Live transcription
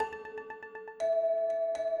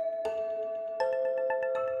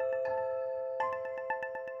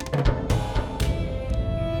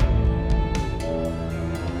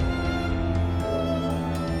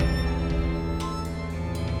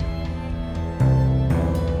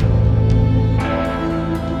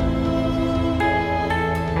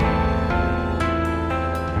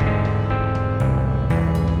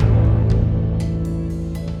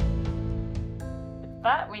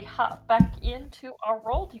to our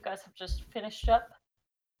roll. You guys have just finished up.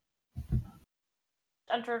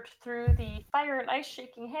 Entered through the Fire and Ice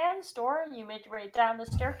Shaking Hands door. You made your way down the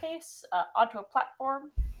staircase onto a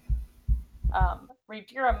platform.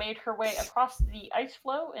 Rhaedyra made her way across the ice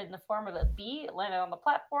floe in the form of a bee, landed on the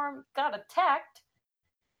platform, got attacked.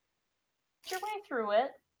 Your way through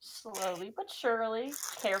it, slowly but surely,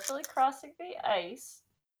 carefully crossing the ice.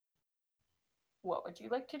 What would you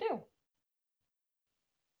like to do?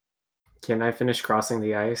 Can I finish crossing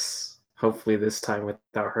the ice? Hopefully this time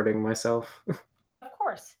without hurting myself. Of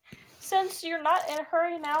course. Since you're not in a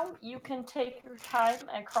hurry now, you can take your time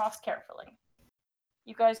and cross carefully.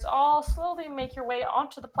 You guys all slowly make your way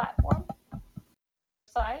onto the platform.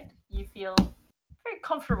 Side, you feel very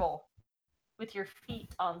comfortable with your feet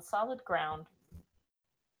on solid ground.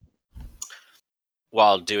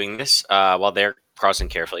 While doing this, while they're crossing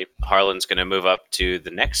carefully, Harlan's going to move up to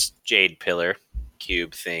the next jade pillar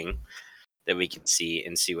cube thing that we can see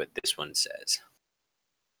and see what this one says.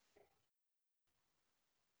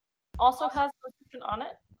 Also has a description on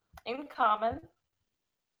it. In common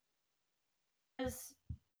is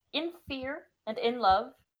in fear and in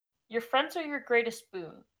love, your friends are your greatest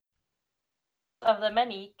boon. Of the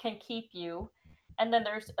many can keep you. And then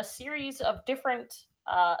there's a series of different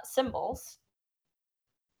symbols.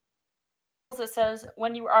 It says,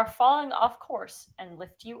 when you are falling off course, and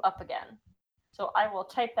lift you up again. So I will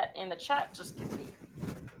type that in the chat. Just give me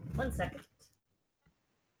 1 second.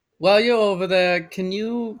 While you're over there, can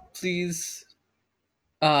you please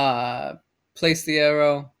place the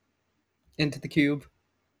arrow into the cube?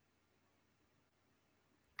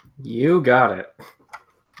 You got it.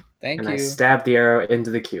 Thank and you. I stabbed the arrow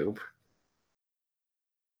into the cube.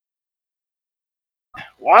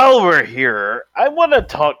 While we're here, I want to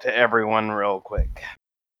talk to everyone real quick.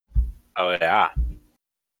 Oh, yeah.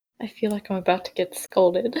 I feel like I'm about to get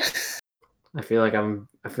scolded. I feel like I'm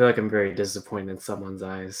very disappointed in someone's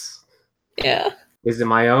eyes. Yeah. Is it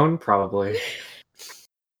my own? Probably.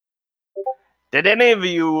 Did any of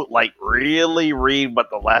you, really read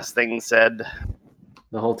what the last thing said?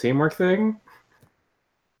 The whole teamwork thing?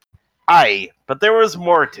 Aye, but there was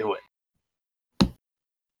more to it.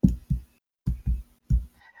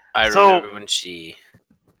 I remember when she...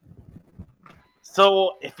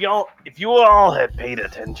 So, if you all had paid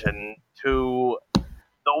attention to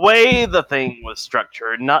the way the thing was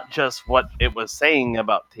structured, not just what it was saying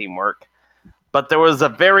about teamwork, but there was a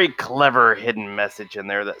very clever hidden message in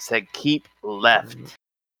there that said, keep left.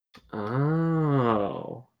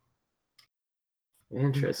 Oh.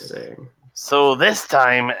 Interesting. So this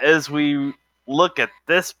time, as we look at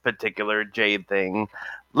this particular jade thing,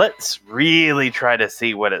 let's really try to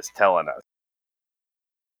see what it's telling us.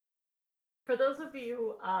 For those of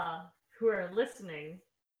you who are listening,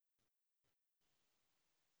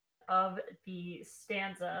 of the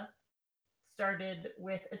stanza started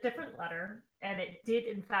with a different letter, and it did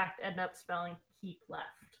in fact end up spelling keep left.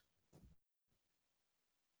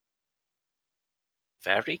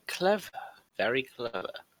 Very clever. Very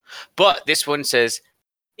clever. But this one says,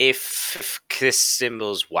 if this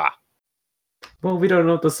symbol's what? Well, we don't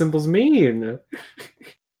know what the symbols mean.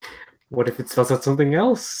 What if it spells out something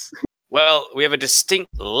else? Well, we have a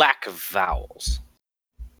distinct lack of vowels.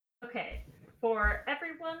 Okay, for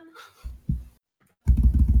everyone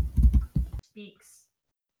speaks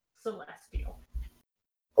Celestial.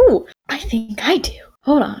 Ooh, I think I do.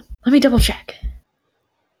 Hold on. Let me double check.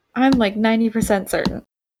 I'm 90% certain.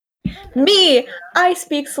 Me! I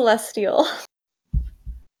speak Celestial.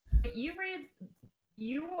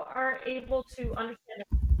 You are able to understand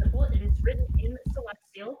the symbol. It is written in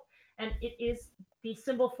Celestial, and it is the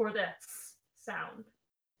symbol for the S sound.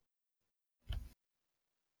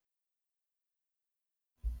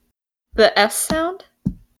 The S sound?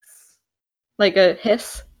 Like a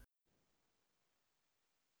hiss?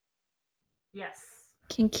 Yes.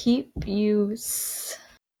 Can keep you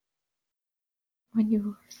when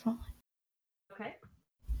you fall. Okay.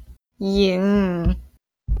 Yeah.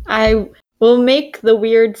 I will make the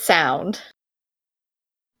weird sound.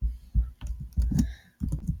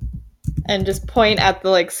 And just point at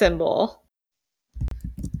the symbol.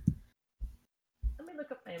 Let me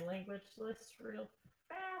look up my language list real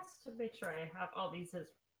fast to make sure I have all these as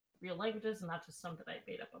real languages and not just some that I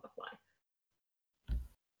made up on the fly.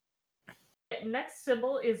 Next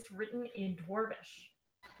symbol is written in Dwarvish,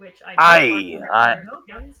 which I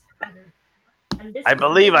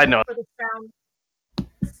believe I know. The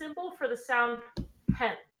symbol for the sound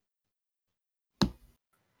hen.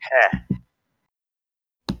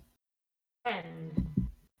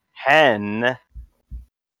 Hen.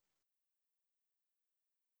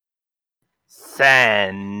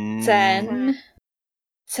 Sen.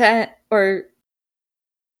 or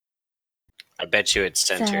I bet you it's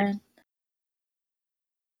centered. sen.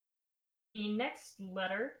 The next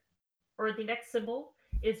letter, or the next symbol,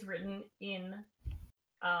 is written in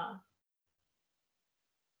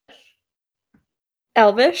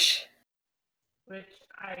Elvish. which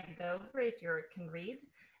I know Rapier can read,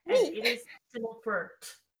 and it is symbol for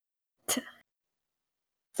T.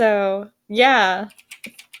 So yeah,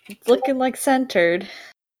 it's looking like centered,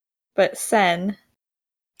 but sen.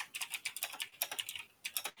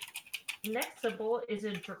 The next symbol is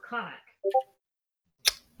in Draconic.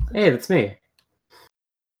 Hey, that's me.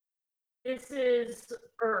 This is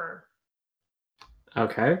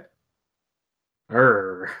Okay.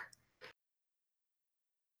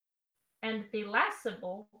 And the last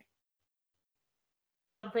symbol,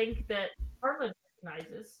 something that Harlan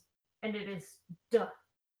recognizes, and it is duh.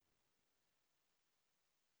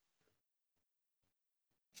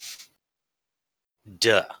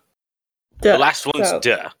 Duh. Duh. The last one's So-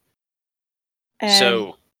 duh. And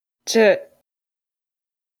So j-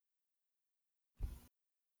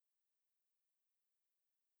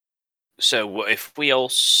 so if we all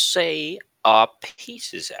say our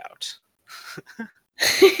pieces out.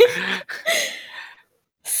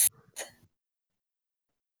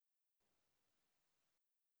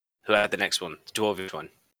 Who had the next one? The dwarvish one.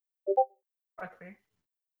 Rapier.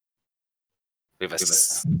 We have a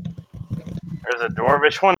s- There's a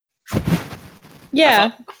dwarvish one.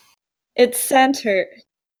 yeah, it's centered.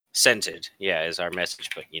 centered. Yeah, is our message,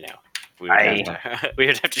 but we would I- we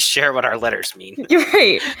would have to share what our letters mean. You're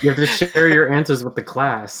right. You have to share your answers with the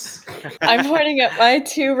class. I'm pointing at my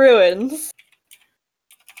 2 ruins.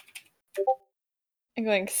 I'm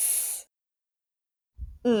going.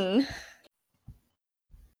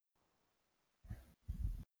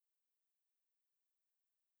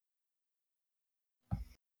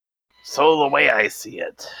 So the way I see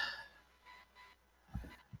it,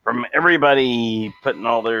 from everybody putting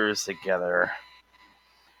all theirs together,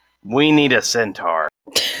 we need a centaur.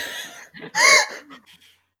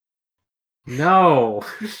 No.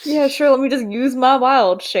 Yeah, sure. Let me just use my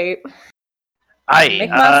wild shape.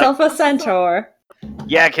 Make I myself a centaur.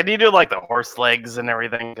 yeah. Can you do like the horse legs and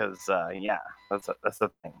everything? Because yeah, that's the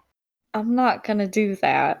thing. I'm not gonna do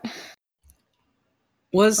that.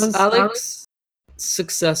 Was Alex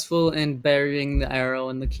successful in burying the arrow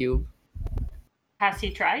in the cube? Has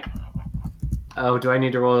he tried? Oh, do I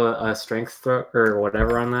need to roll a strength throw or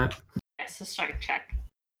whatever on that? Yes, a strength check.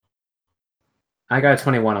 I got a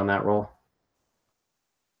 21 on that roll.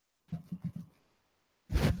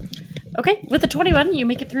 Okay, with a 21, you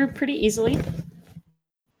make it through pretty easily.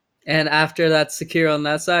 And after that's secure on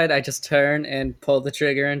that side, I just turn and pull the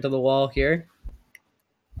trigger into the wall here,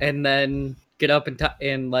 and then get up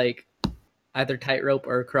and like either tightrope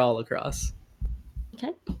or crawl across.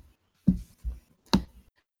 Okay.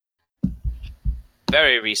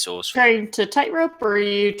 Very resourceful. Trying to tightrope, or are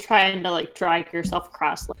you trying to drag yourself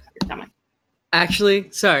across like you're coming?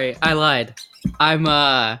 Actually, sorry, I lied. I'm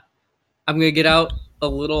gonna get out a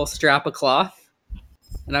little strap of cloth,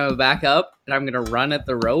 and I'm gonna back up, and I'm gonna run at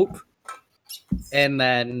the rope, and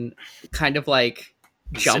then kind of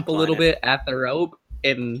jump a little Zipline bit at the rope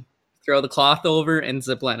and throw the cloth over and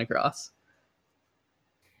zipline across.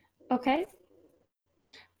 Okay.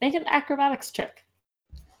 Make an acrobatics check.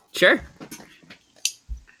 Sure.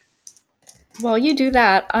 While you do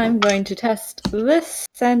that, I'm going to test this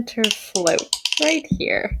center float right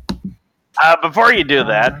here. Before you do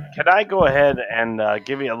that, can I go ahead and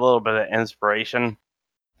give you a little bit of inspiration?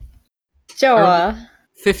 Sure.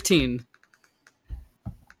 15.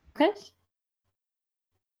 Okay.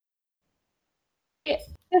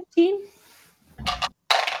 15.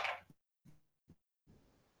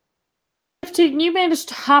 15, you manage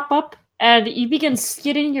to hop up and you begin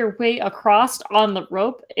skidding your way across on the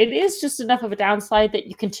rope. It is just enough of a downslide that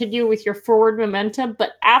you continue with your forward momentum,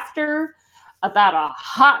 but after about a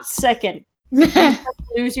hot second, you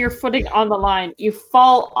lose your footing on the line. You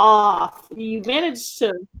fall off. You manage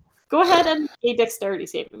to go ahead and a dexterity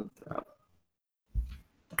saving throw.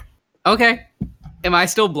 Okay. Am I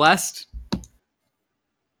still blessed?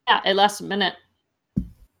 Yeah, it lasts a minute.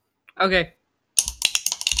 Okay.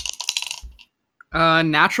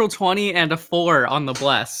 Natural 20 and a 4 on the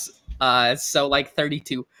bless. So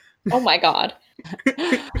 32. Oh my god.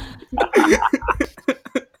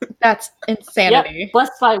 That's insanity. Yep,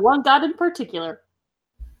 blessed by one god in particular.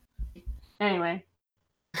 Anyway,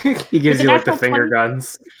 He gives With a you the natural finger 20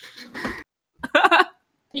 guns.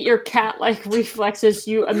 your cat-like reflexes,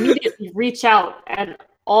 you immediately reach out and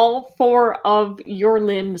all 4 of your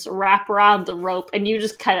limbs wrap around the rope, and you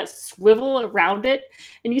just kind of swivel around it.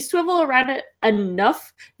 And you swivel around it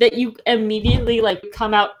enough that you immediately like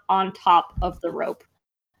come out on top of the rope,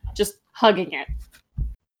 just hugging it.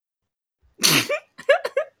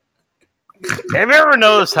 Have you ever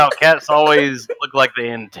noticed how cats always look like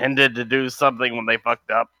they intended to do something when they fucked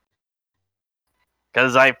up?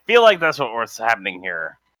 Because I feel like that's what was happening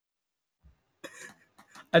here.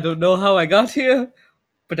 I don't know how I got here,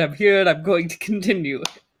 but I'm here and I'm going to continue.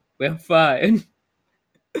 We're fine.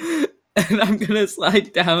 And I'm gonna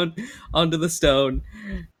slide down onto the stone,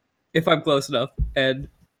 if I'm close enough, and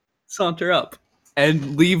saunter up.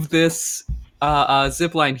 And leave this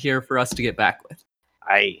zip line here for us to get back with.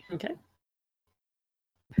 Okay.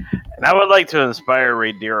 And I would like to inspire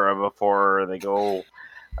Rhaenyra before they go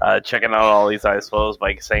checking out all these ice flows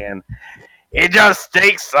by saying, "It just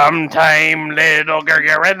takes some time, little girl.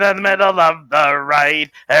 You're in the middle of the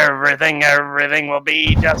ride. Everything will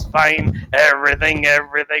be just fine. Everything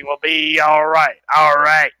will be all right. All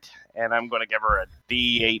right." And I'm going to give her a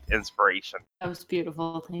D8 inspiration. That was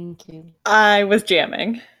beautiful. Thank you. I was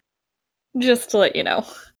jamming. Just to let you know.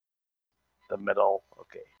 The middle.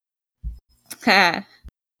 Okay. Ha.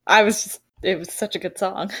 It was such a good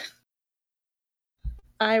song.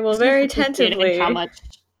 I will very tentatively. How much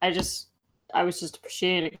I was just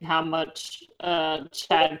appreciating how much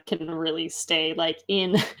Chad can really stay like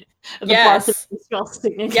in the Yes. part that he's still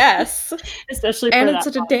singing. Yes. Especially And for it's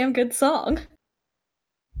that such a part. damn good song.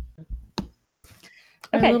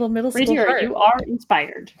 My Okay, little middle school Rhaenyra, heart. you are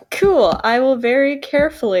inspired. Cool. I will very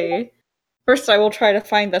carefully. First, I will try to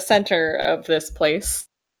find the center of this place.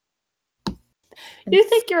 You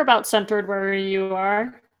think you're about centered where you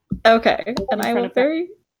are? Okay, and I front will of that. very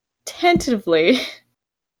tentatively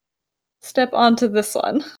step onto this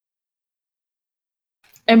one.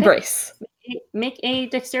 Embrace. Make a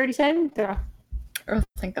dexterity saving throw. Oh,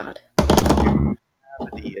 thank God. A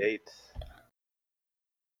D8.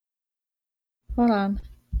 Hold on.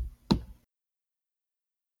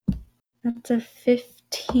 That's a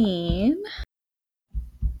 15.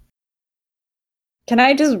 Can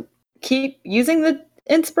I just keep using the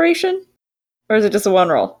inspiration? Or is it just a one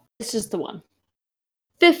roll? It's just the one.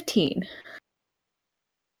 15.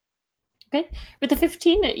 Okay. With the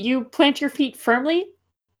 15, you plant your feet firmly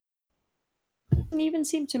and even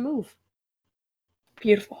seem to move.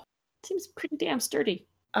 Beautiful. Seems pretty damn sturdy.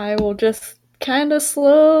 I will just kind of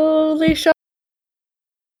slowly shuffle,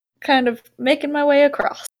 kind of making my way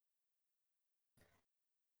across.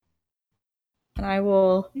 And I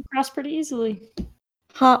will You cross pretty easily.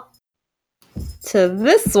 hop to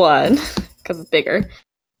this one, because it's bigger.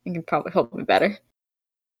 You can probably hold me better.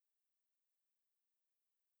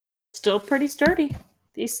 Still pretty sturdy.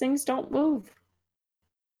 These things don't move.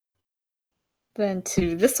 Then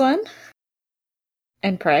to this one,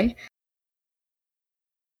 and pray.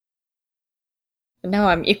 And now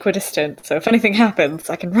I'm equidistant, so if anything happens,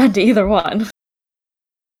 I can run to either one.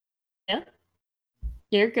 Yeah.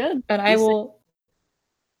 You're good. And I These will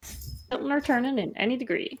things tilting or turning in any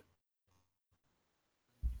degree.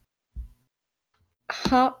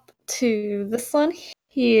 hop to this one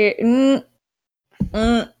here.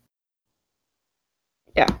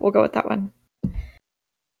 Yeah, we'll go with that one.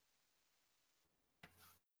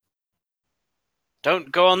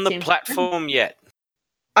 Don't go on the Seems platform yet.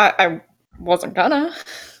 I wasn't gonna.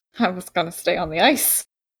 I was gonna stay on the ice.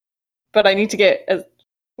 But I need to get as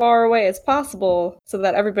far away as possible so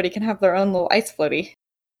that everybody can have their own little ice floaty.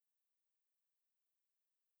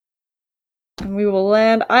 And we will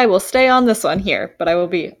land. I will stay on this one here, but I will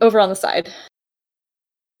be over on the side.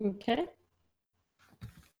 Okay.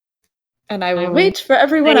 And I will wait for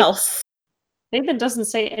everyone They- else. Nathan doesn't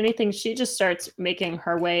say anything. She just starts making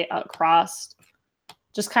her way across,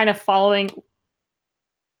 just kind of following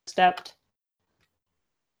stepped.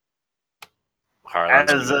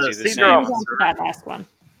 Harlan's As gonna a do the senior same. Move on to that last one.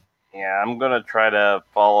 Yeah, I'm going to try to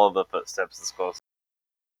follow the footsteps as close.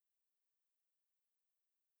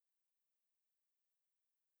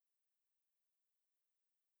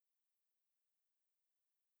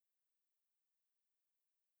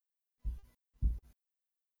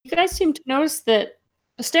 You guys seem to notice that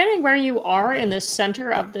standing where you are in the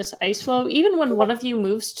center of this ice flow, even when one of you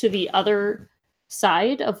moves to the other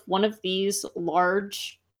side of one of these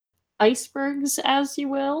large icebergs, as you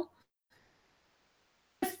will,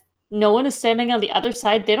 if no one is standing on the other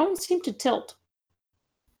side, they don't seem to tilt.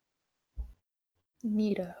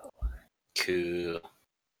 Neato. Cool.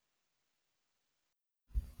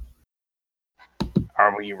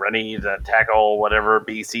 Are we ready to tackle whatever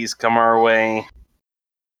BCs come our way?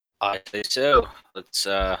 I think so. Let's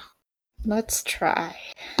Let's try.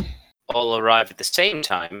 All arrive at the same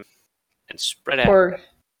time and spread out. Or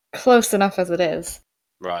close enough as it is.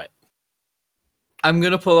 Right. I'm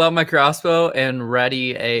gonna pull out my crossbow and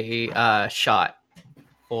ready a shot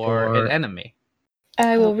for an enemy.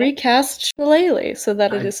 I will Okay. recast Shillelagh so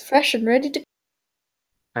that it I- is fresh and ready to.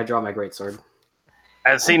 I draw my greatsword.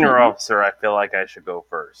 As senior officer, I feel like I should go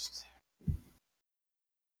first.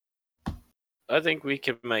 I think we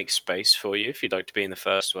can make space for you if you'd like to be in the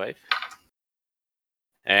first wave.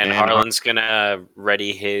 And Harlan's gonna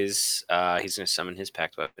ready his. He's gonna summon his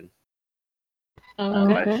pact weapon.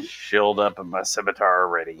 Okay. My shield up and my scimitar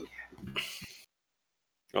ready.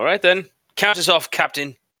 All right then, count us off,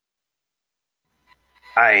 Captain.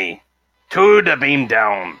 Aye. To the beam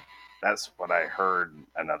down. That's what I heard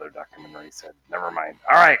another documentary said. Never mind.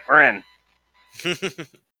 All right, we're in.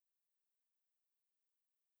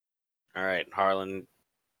 All right, Harlan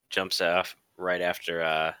jumps off right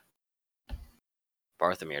after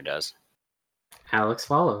Barthomir does. Alex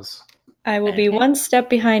follows. I will be Okay. one step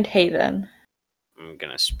behind Haven. I'm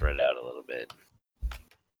gonna spread out a little bit.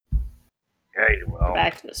 Okay, well.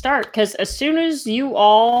 Back to the start, because as soon as you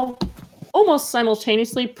all almost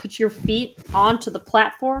simultaneously put your feet onto the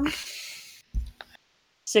platform,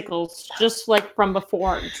 sickles, just like from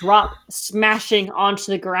before, drop, smashing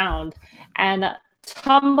onto the ground, and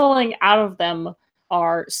tumbling out of them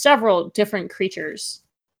are several different creatures.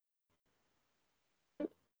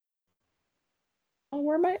 Oh,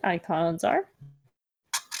 where my icons are.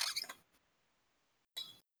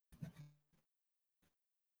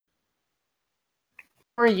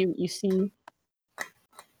 Where you see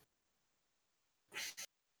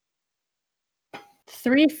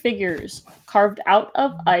three figures carved out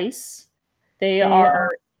of ice. They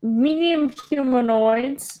are medium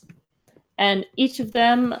humanoids, and each of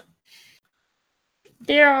them,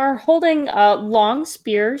 they are holding long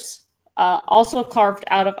spears, also carved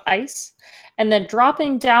out of ice. And then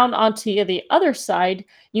dropping down onto the other side,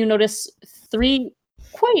 you notice three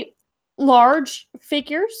quite large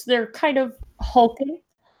figures. They're kind of hulking.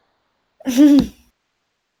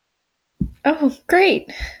 Oh,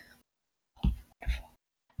 great.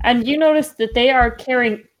 And you notice that they are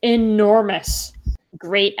carrying enormous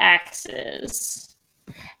great axes.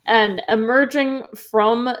 And emerging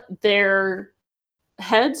from their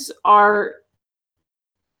heads are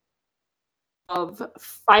of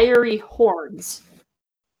fiery horns.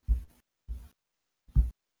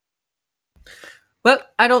 Well,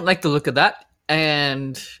 I don't like the look of that,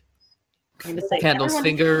 and I'm gonna say, Candle's everyone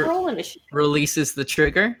finger roll initiative. releases the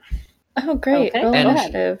trigger. Oh, great. Okay, Roll go ahead.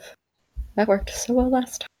 initiative. That worked so well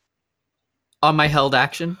last time. On my held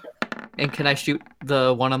action. And can I shoot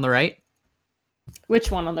the one on the right? Which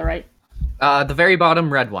one on the right? The very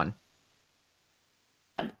bottom red one.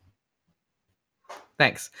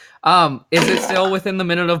 Thanks. Is it still within the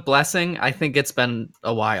minute of blessing? I think it's been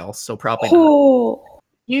a while, so probably not. Oh,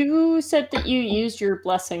 You said that you used your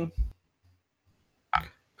blessing.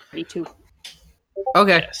 32.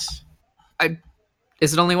 Okay. Yes.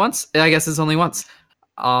 Is it only once? I guess it's only once.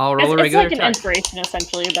 I'll roll a It's regular like an attack. inspiration,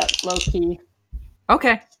 essentially, but low key.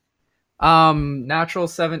 Okay. Natural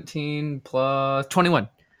 17 plus 21.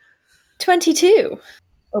 22.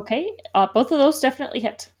 Okay, both of those definitely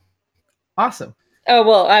hit. Awesome. Oh,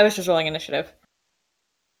 well, I was just rolling initiative.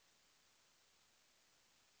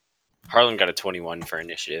 Harlan got a 21 for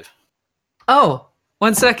initiative. Oh,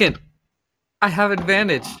 1 second. I have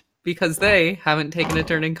advantage because they haven't taken a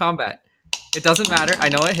turn in combat. It doesn't matter. I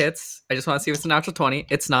know it hits. I just want to see if it's a natural 20.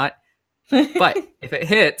 It's not. But if it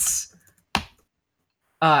hits,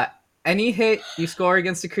 any hit you score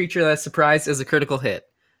against a creature that's surprised is a critical hit.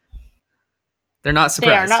 They're not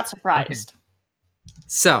surprised. They are not surprised.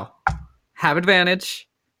 So, have advantage.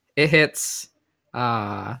 It hits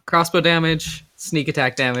crossbow damage, sneak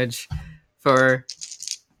attack damage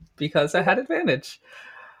because I had advantage.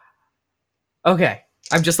 Okay,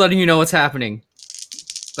 I'm just letting you know what's happening.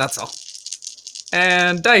 That's all.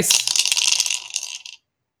 And dice.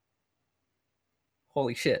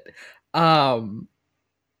 Holy shit.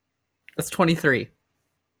 That's 23.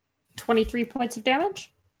 23 points of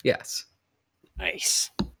damage. Yes.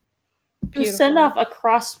 Nice. You send off a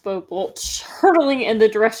crossbow bolt hurtling in the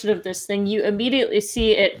direction of this thing. You immediately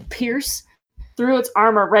see it pierce through its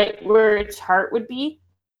armor right where its heart would be.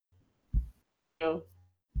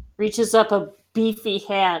 Reaches up a beefy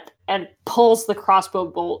hand and pulls the crossbow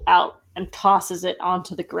bolt out and tosses it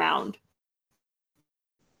onto the ground.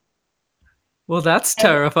 Well, that's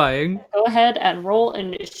terrifying. Go ahead and roll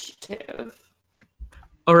initiative.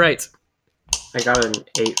 All right. I got an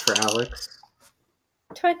 8 for Alex.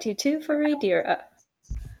 22 for Rhaenyra.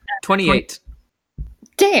 28.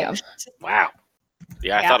 Damn. Wow.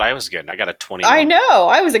 Yeah, I Yeah. thought I was good. I got a 20. I know.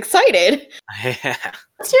 I was excited.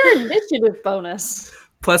 What's your initiative bonus?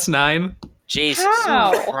 +9. Jesus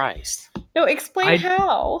How? Christ. No, explain I-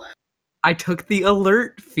 how. I took the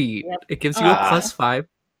alert feat. Yep. It gives you a Ah. +5.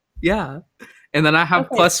 Yeah. And then I have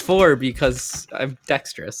Okay. +4 because I'm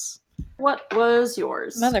dexterous. What was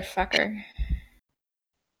yours? Motherfucker.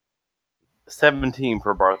 17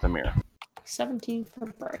 for Barthomir. 17 for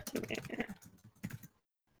Bartholomew.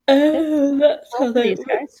 That's Roll how for that these works.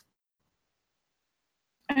 guys.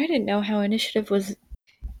 I didn't know how initiative was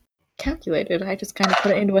calculated. I just kind of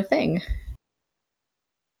put it into a thing.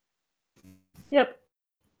 Yep.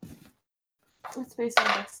 It's based on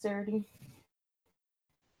dexterity.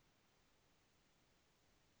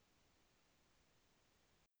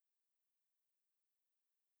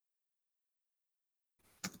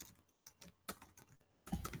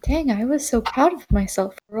 Dang, I was so proud of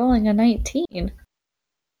myself for rolling a 19.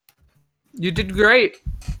 You did great.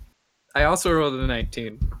 I also rolled a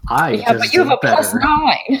 19. I Yeah, just but you have a did better.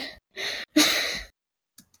 +9.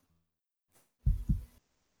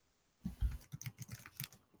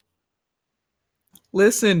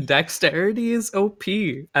 Listen, dexterity is OP,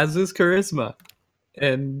 as is charisma.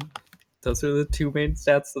 And those are the two main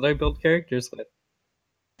stats that I build characters with.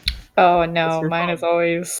 Oh That's no, for mine fun. is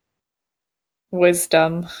always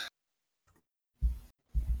wisdom.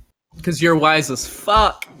 Because you're wise as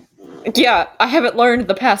fuck. Yeah, I haven't learned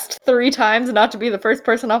the past 3 times not to be the first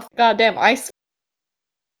person off the goddamn ice.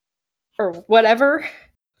 Or whatever.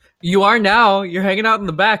 You are now. You're hanging out in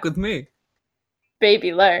the back with me.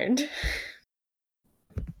 Baby learned.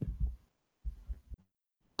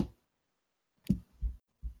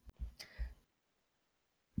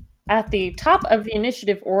 At the top of the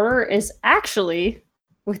initiative order is actually,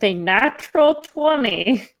 with a natural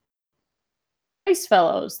 20, Ice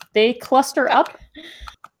Fellows. They cluster up.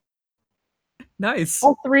 Nice.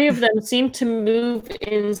 All 3 of them seem to move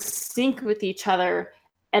in sync with each other,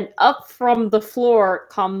 and up from the floor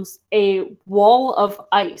comes a wall of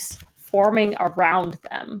ice forming around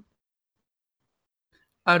them.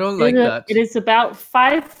 I don't like that. It is about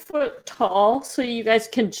 5 foot tall, so you guys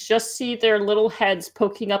can just see their little heads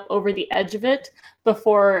poking up over the edge of it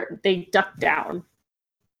before they duck down.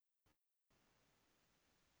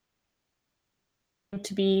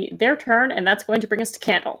 To be their turn, and that's going to bring us to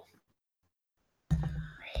Candle.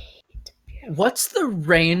 What's the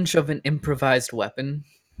range of an improvised weapon?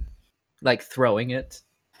 Like throwing it?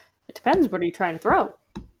 It depends. What are you trying to throw?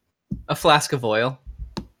 A flask of oil.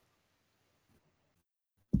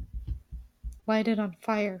 Light it on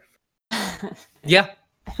fire. Yeah.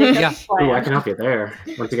 I think Yeah. that's the Ooh, I plan. can help you there.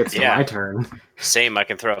 Once it gets to Yeah. my turn. Same, I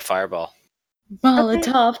can throw a fireball.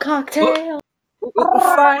 Molotov cocktail.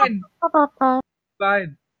 Fine.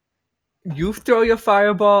 Fine. You throw your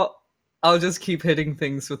fireball. I'll just keep hitting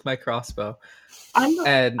things with my crossbow. I'm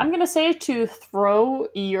And gonna say to throw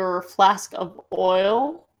your flask of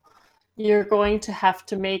oil, you're going to have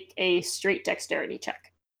to make a straight dexterity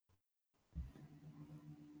check.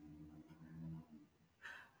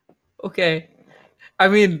 okay. I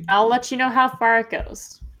mean, I'll let you know how far it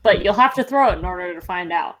goes, but you'll have to throw it in order to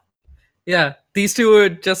find out. yeah, these two were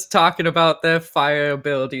just talking about their fire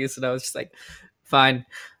abilities, and I was just like, fine.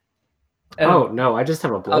 Oh no, I just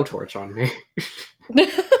have a blowtorch on me.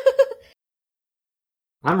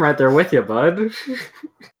 I'm right there with you, bud.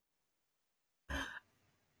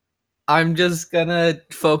 I'm just gonna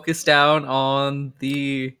focus down on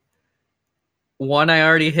the one I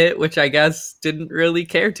already hit, which I guess didn't really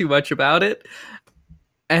care too much about it,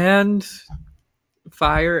 and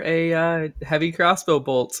fire a heavy crossbow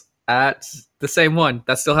bolt at the same one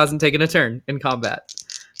that still hasn't taken a turn in combat.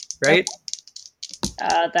 Right?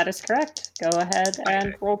 That is correct. Go ahead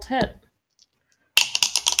and roll to hit.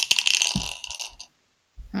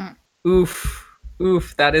 Oof.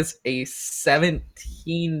 Oof, that is a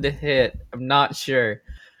 17 to hit. I'm not sure.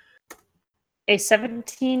 A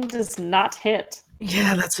 17 does not hit.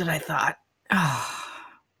 Yeah, that's what I thought.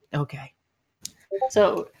 Okay.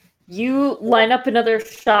 So you line up another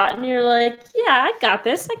shot and you're like, yeah, I got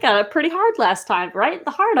this. I got it pretty hard last time, right? In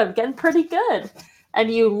the heart, I'm getting pretty good.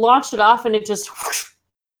 And you launch it off and it just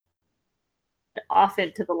off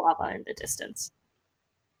into the lava in the distance.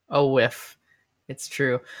 A whiff. It's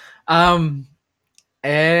true. And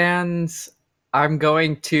I'm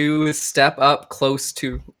going to step up close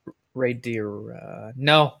to Rhaedyra.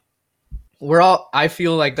 No. I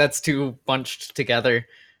feel like that's too bunched together.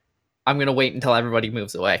 I'm going to wait until everybody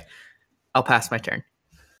moves away. I'll pass my turn.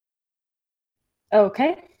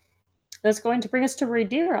 Okay. That's going to bring us to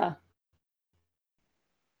Rhaedyra.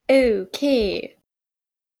 Okay.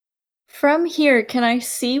 From here, can I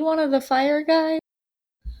see one of the fire guys?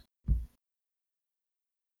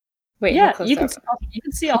 Wait, how Yeah, close you can. am I? You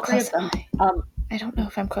can see How all three of close them. am I don't know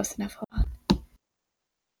if I'm close enough. Hold on.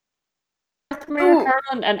 Mayor Ooh.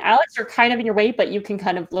 Harlan and Alex are kind of in your way, but you can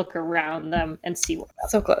kind of look around them and see what.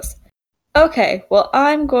 So close. Okay, well,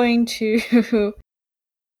 I'm going to.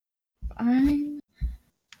 I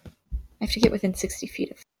have to get within 60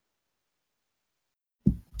 feet of.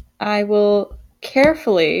 I will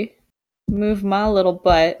carefully move my little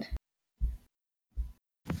butt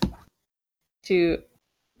to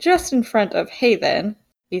just in front of Haven.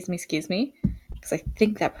 Excuse me. Because I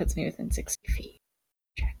think that puts me within 60 feet.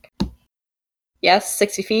 Check. Yes,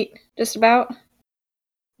 60 feet, just about.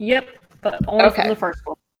 Yep, but only Okay. from the first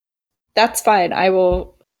one. That's fine. I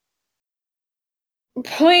will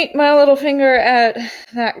point my little finger at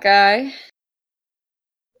that guy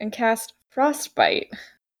and cast Frostbite,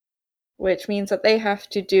 which means that they have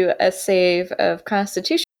to do a save of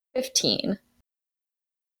Constitution 15.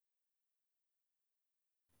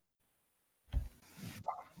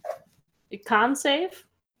 You con save.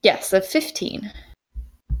 Yes, a 15.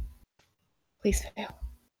 Please fail.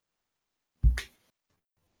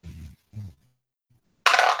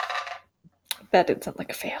 That did sound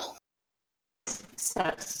like a fail.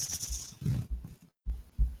 Success.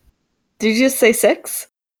 Did you just say 6?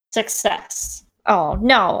 Success. Oh,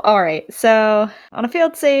 no. Alright, so on a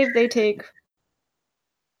failed save, they take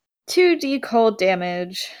 2d cold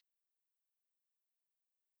damage.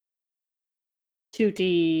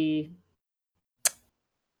 2d.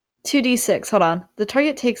 2d6. Hold on. The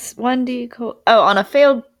target takes 1d cold. Oh, on a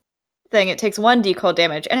failed thing, it takes 1d cold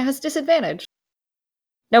damage, and it has disadvantage.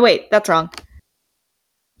 No, wait, that's wrong.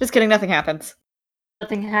 Just kidding, nothing happens.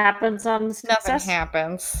 Nothing happens on the success. Nothing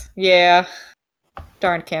happens. Yeah.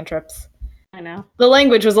 Darn cantrips. I know. The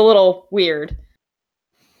language was a little weird.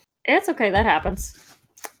 It's okay. That happens.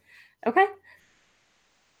 Okay.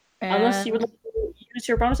 Unless you would like to use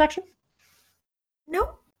your bonus action.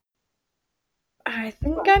 Nope. I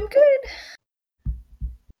think I'm good.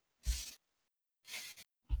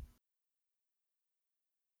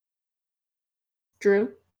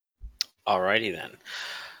 Drew. Alrighty then.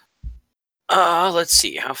 Let's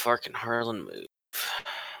see. How far can Harlan move?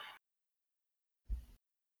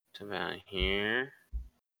 To about here.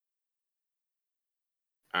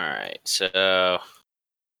 Alright, so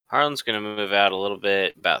Harlan's gonna move out a little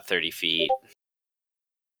bit, about 30 feet.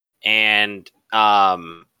 And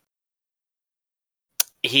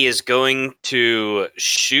he is going to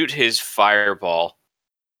shoot his fireball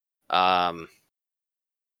in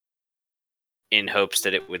hopes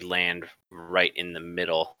that it would land right in the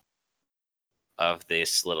middle of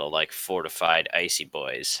this little like fortified icy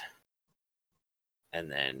boys, and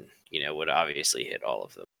then would obviously hit all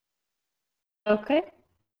of them. Okay.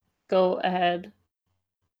 Go ahead.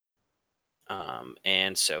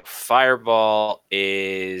 And so fireball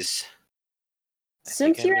is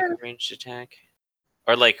Since I make you're a ranged attack,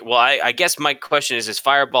 or I guess my question is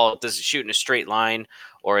fireball, does it shoot in a straight line,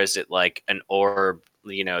 or is it like an orb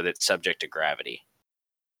that's subject to gravity?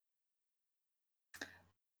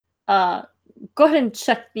 Go ahead and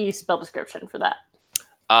check the spell description for that.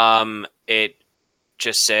 It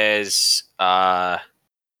just says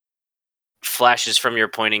flashes from your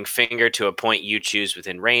pointing finger to a point you choose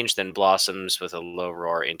within range, then blossoms with a low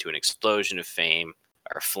roar into an explosion of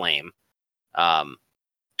flame.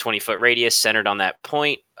 20-foot radius centered on that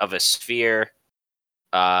point of a sphere.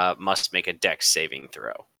 Must make a dex saving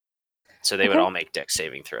throw. So they would all make dex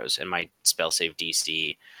saving throws, and my spell save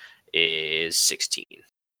DC is 16.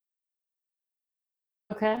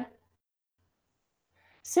 Okay.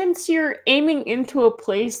 Since you're aiming into a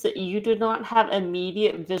place that you do not have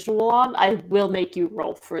immediate visual on, I will make you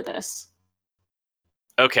roll for this.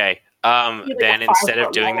 Okay. Then instead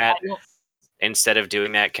of doing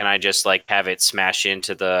that, can I just have it smash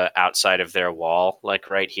into the outside of their wall,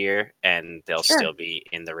 right here, and they'll still be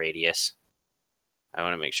in the radius? I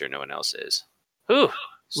want to make sure no one else is. Whew,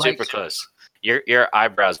 super close. Your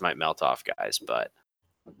eyebrows might melt off, guys, but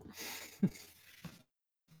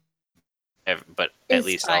at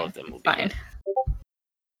least all of them will be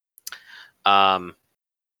fine.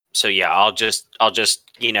 So yeah, I'll just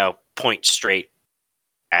point straight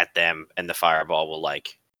at them, and the fireball will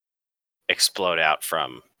explode out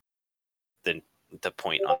from the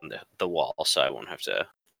point on the wall, so I won't have to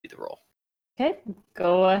do the roll. Okay,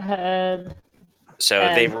 go ahead.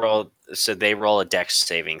 So they roll a dex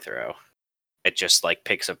saving throw. It just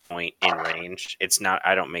picks a point in range. It's not.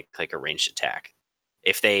 I don't make a ranged attack.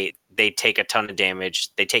 If they take a ton of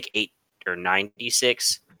damage, they take 8 or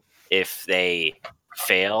 9d6. If they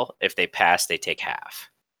fail, if they pass, they take half.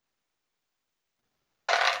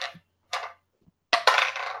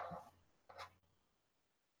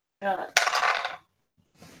 Uh,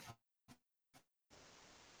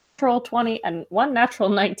 natural 20 and one natural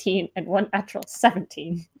 19 and one natural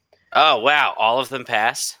 17. Oh wow! All of them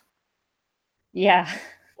pass. Yeah.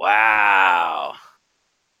 Wow.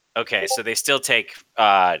 Okay, so they still take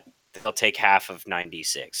they'll take half of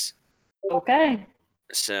 96. Okay.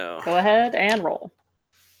 So Go ahead and roll.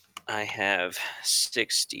 I have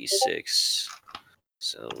 66.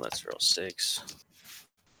 So let's roll 6.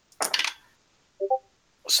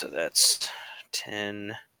 So that's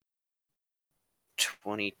 10,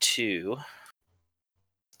 22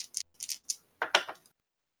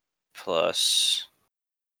 plus.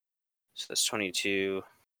 So that's 22,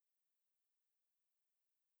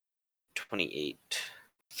 28,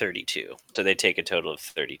 32. So they take a total of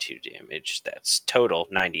 32 damage. That's total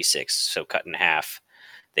 96. So cut in half,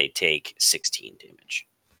 they take 16 damage.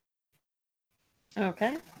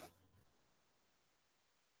 Okay.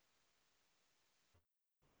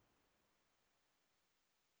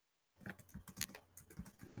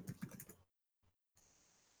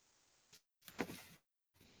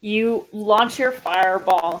 You launch your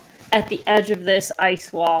fireball at the edge of this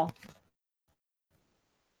ice wall.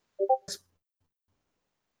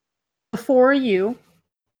 Before you,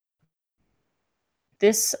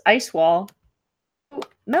 this ice wall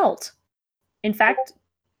melt. In fact,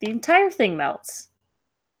 the entire thing melts.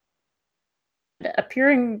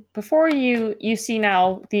 Appearing before you, you see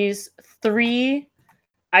now these 3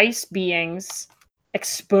 ice beings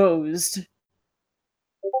exposed.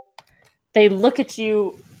 They look at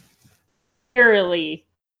you eerily,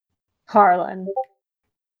 Harlan.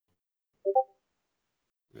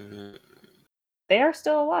 Mm. They are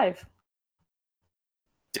still alive.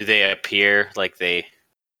 Do they appear like they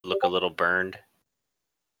look a little burned?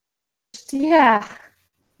 Yeah.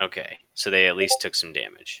 Okay, so they at least took some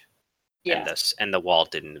damage. Yeah. And the wall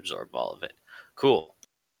didn't absorb all of it. Cool.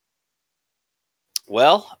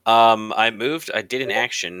 Well, I moved. I did an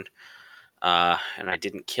action, and I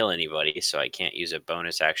didn't kill anybody, so I can't use a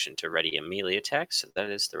bonus action to ready a melee attack. So that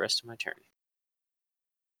is the rest of my turn.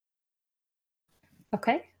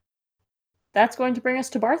 Okay. That's going to bring us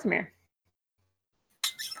to Barthomir.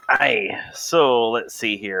 Aye. So let's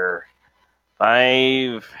see here.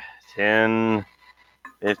 5, 10,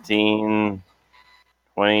 15,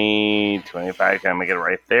 20, 25. Can I make it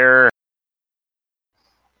right there?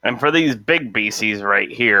 And for these big beasties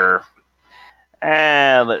right here,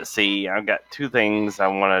 let's see. I've got 2 things I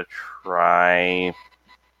want to try.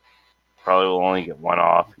 Probably will only get 1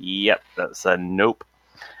 off. Yep, that's a nope.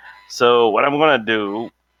 So what I'm going to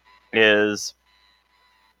do is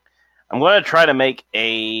I'm going to try to make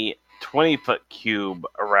a 20-foot cube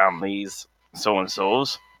around these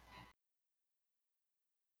so-and-sos.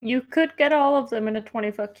 You could get all of them in a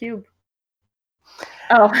 20-foot cube.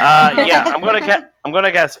 Oh. Yeah, I'm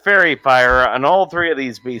gonna cast Fairy Fire on all 3 of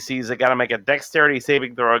these BCs. I gotta make a Dexterity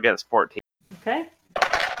saving throw against 14. Okay.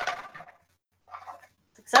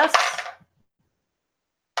 Success.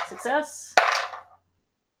 Success.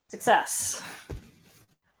 Success.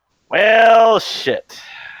 Well, shit.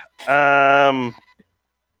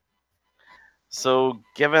 So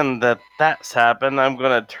given that that's happened, I'm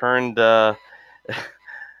gonna turn to.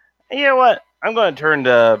 You know what? I'm gonna turn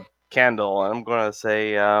to Candle, and I'm gonna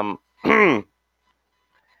say,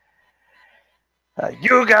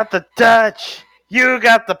 you got the touch, you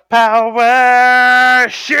got the power,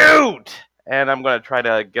 shoot! And I'm gonna try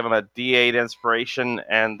to give him a D8 inspiration,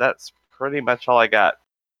 and that's pretty much all I got.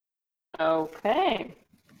 Okay.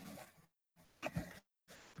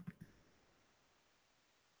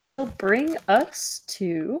 Will bring us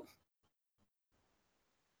to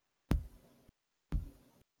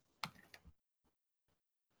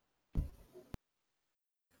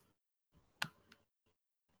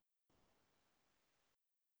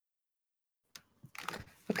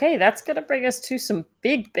Okay, that's gonna bring us to some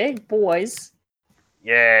big, big boys.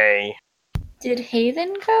 Yay. Did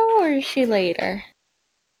Haven go or is she later?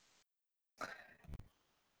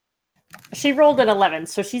 She rolled an 11,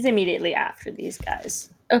 so she's immediately after these guys.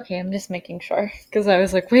 Okay, I'm just making sure. Because I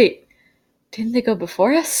was like, wait, didn't they go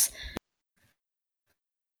before us?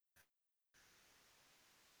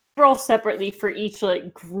 Roll separately for each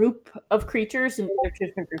like group of creatures, and they're 2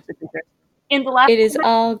 different groups of creatures. In the last It is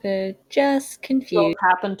all good. Just both confused.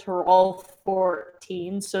 happened to roll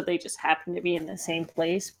 14, so they just happen to be in the same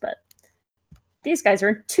place, but these guys are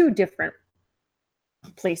in 2 different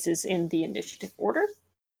places in the initiative order.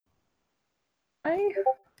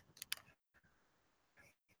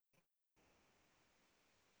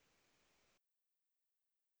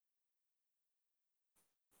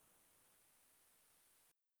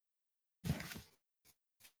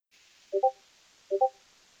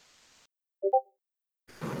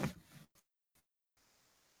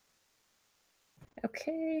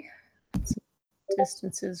 Okay.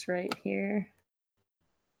 Distances right here.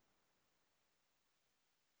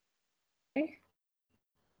 Okay.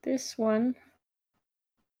 This one.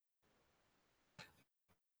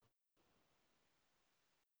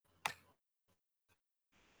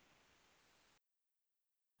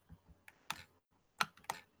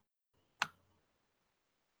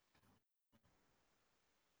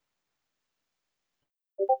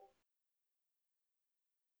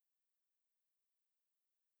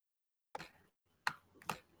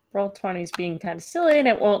 Roll20 is being kind of silly and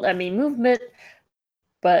it won't let me movement,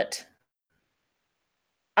 but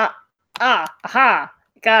aha,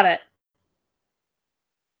 got it.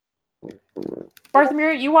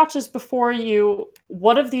 Barthomir, you watch this before you.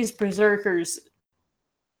 One of these berserkers,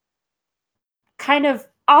 kind of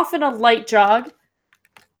off in a light jog,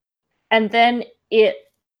 and then it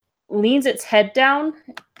leans its head down,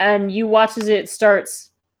 and you watch as it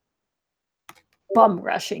starts bum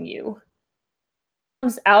rushing you.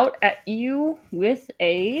 Comes out at you with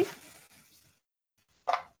a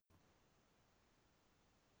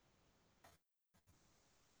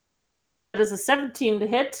that is a 17 to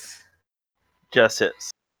hit. Just hits.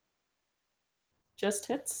 Just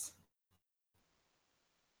hits.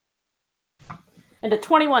 And a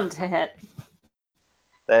 21 to hit.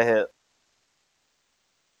 That hit.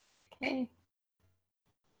 Okay.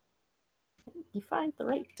 You find the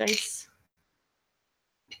right dice.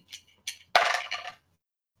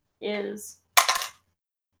 Is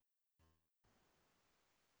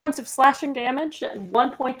points of slashing damage and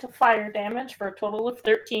 1 point of fire damage for a total of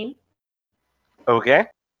 13. Okay.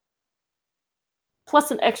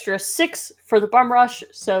 Plus an extra 6 for the bum rush,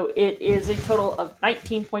 so it is a total of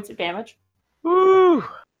 19 points of damage. Woo!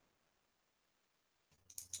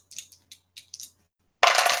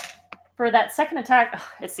 For that second attack,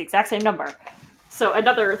 it's the exact same number. So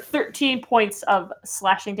another 13 points of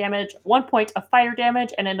slashing damage, 1 point of fire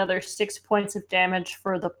damage, and another 6 points of damage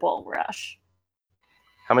for the bull rush.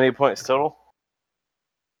 How many points total?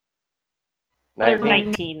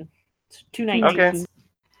 19. 219. Okay.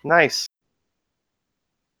 Nice.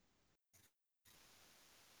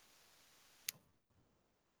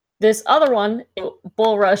 This other one,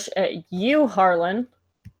 bull rush at you, Harlan.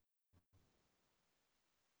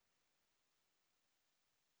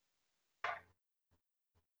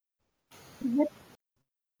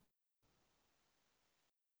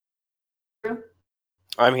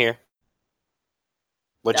 I'm here.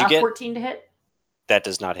 What'd you get? 14 to hit. That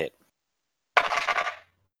does not hit.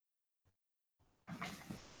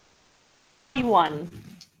 21.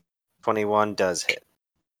 21 does hit.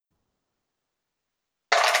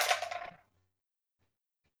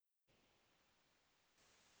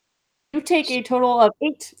 You take a total of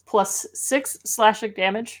 8 plus 6 slashing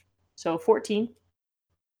damage, so 14.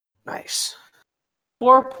 Nice.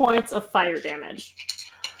 4 points of fire damage.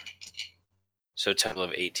 So a total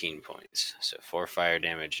of 18 points. So 4 fire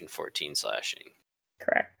damage and 14 slashing.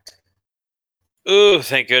 Correct. Ooh,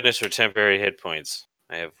 thank goodness for temporary hit points.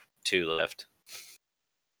 I have 2 left.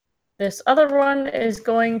 This other one is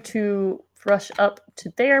going to rush up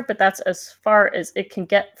to there, but that's as far as it can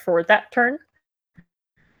get for that turn.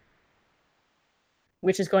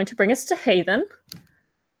 Which is going to bring us to Haven.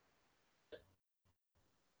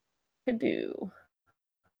 Could do.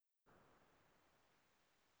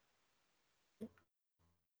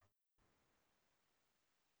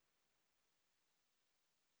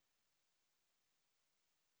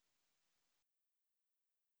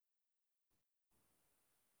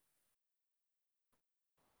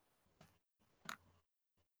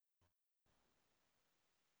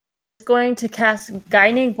 Going to cast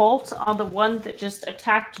Guiding Bolt on the one that just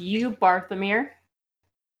attacked you, Barthomir.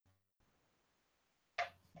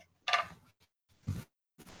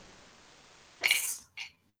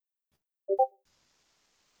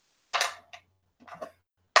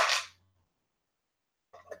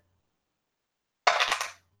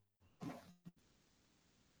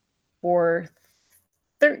 For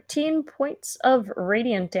 13 points of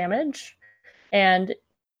radiant damage. And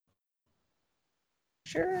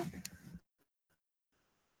sure.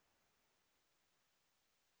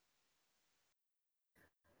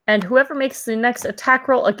 And whoever makes the next attack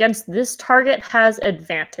roll against this target has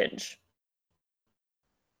advantage.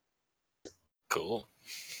 Cool.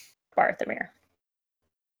 Barthomir.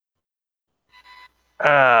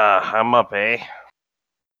 I'm up, eh?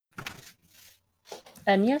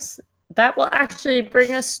 And yes, that will actually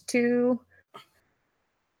bring us to...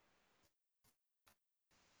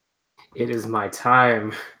 It is my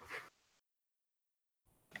time.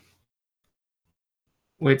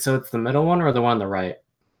 Wait, so it's the middle one or the one on the right?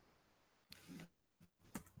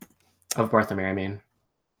 Of Barthomir, I mean.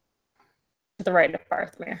 To the right of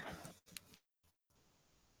Barthomir.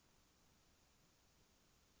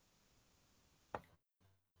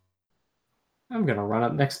 I'm gonna run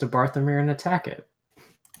up next to Barthomir and attack it.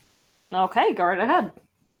 Okay, go right ahead.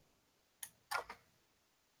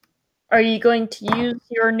 Are you going to use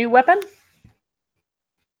your new weapon?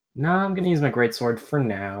 No, I'm gonna use my greatsword for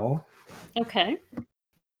now. Okay.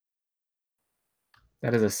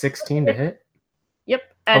 That is a 16 to hit. Yep.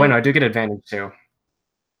 Oh wait, no, I do get advantage too.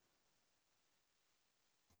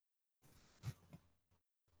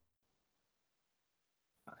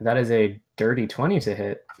 That is a dirty 20 to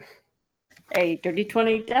hit. A dirty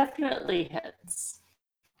 20 definitely hits.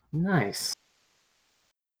 Nice.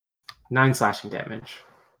 9 slashing damage.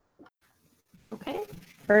 Okay.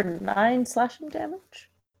 For 9 slashing damage.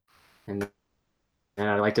 And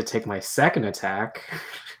I'd like to take my second attack.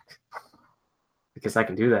 Because I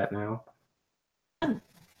can do that now.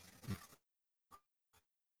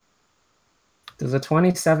 Does a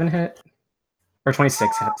 27 hit? Or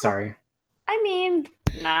 26 hit, sorry. I mean,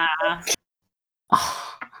 nah.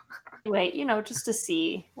 Wait, just to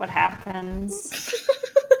see what happens.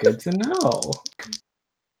 Good to know.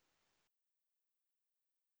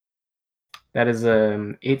 That is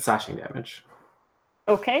 8 slashing damage.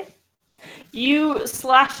 Okay. You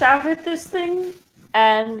slash out at this thing,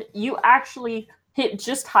 and you actually hit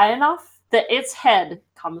just high enough that its head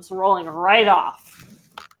comes rolling right off.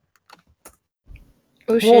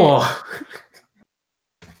 Oh shit. Whoa.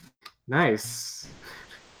 Nice.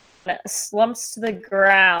 And it slumps to the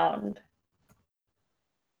ground.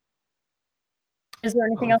 Is there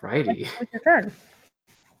anything else Alrighty. with your turn?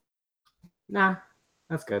 Nah,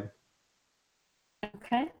 that's good.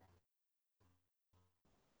 Okay.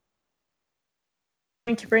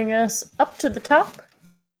 Going to bring us up to the top.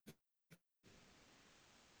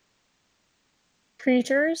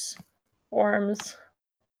 Creatures, forms.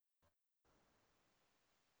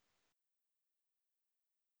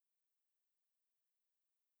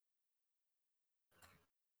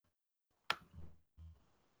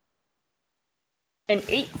 An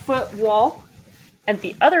 8-foot wall, and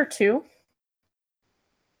the other two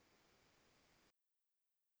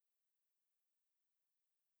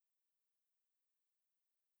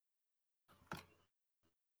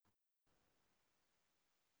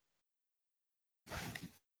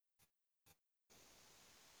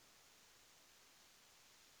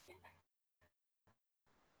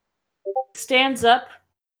stands up,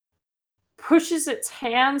 pushes its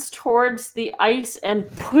hands towards the ice, and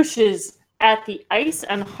pushes at the ice.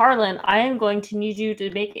 And Harlan, I am going to need you to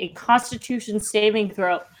make a Constitution saving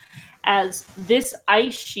throw as this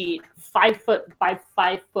ice sheet, 5 foot by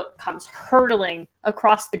 5 foot, comes hurtling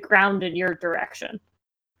across the ground in your direction.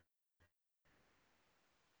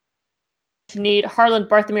 To need Harlan,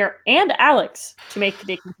 Barthomir, and Alex to make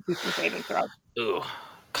a Constitution saving throw. Ooh.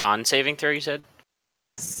 Con saving throw, you said?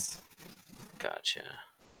 Gotcha.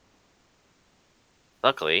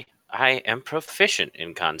 Luckily, I am proficient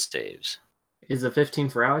in con saves. Is a 15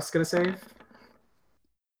 for Alex gonna save?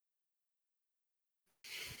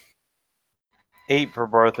 8 for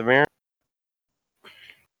Barthomir.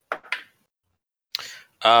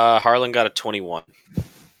 Harlan got a 21.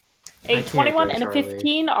 A 21 and a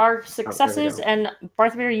 15 are successes, and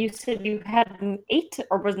Barthomir, you said you had an 8,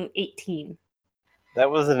 or was it an 18? That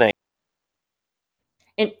was an 8.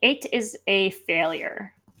 An 8 is a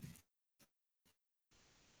failure.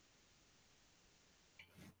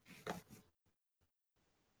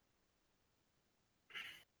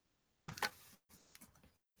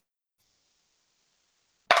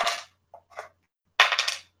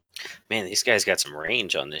 Man, these guys got some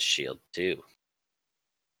range on this shield, too.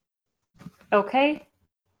 Okay.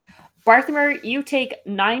 Barthomir, you take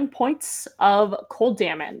 9 points of cold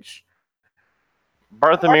damage.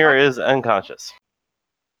 Barthomir is unconscious.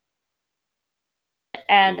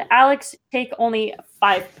 And Alex, take only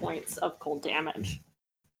 5 points of cold damage.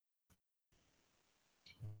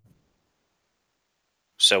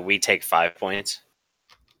 So we take 5 points?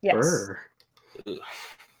 Yes. Brr. Ooh.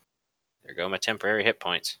 There go my temporary hit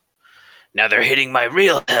points. Now they're hitting my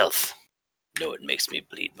real health. No, it makes me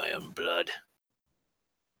bleed my own blood.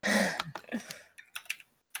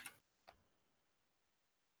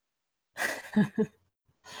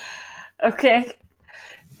 Okay.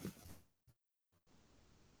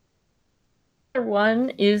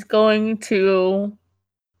 One is going to,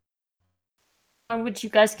 which you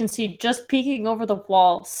guys can see just peeking over the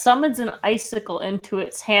wall, summons an icicle into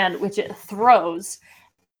its hand, which it throws.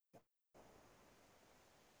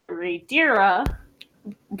 Rhaedyra.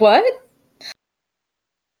 What?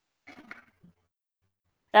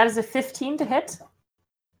 That is a 15 to hit.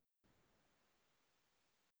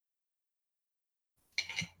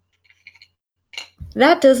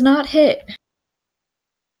 That does not hit.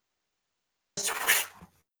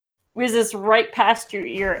 Whizzes right past your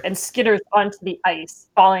ear and skitters onto the ice,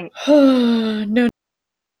 falling. No.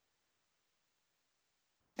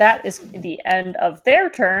 That is the end of their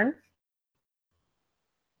turn.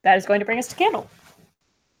 That is going to bring us to Candle.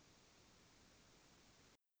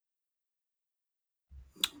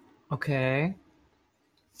 Okay.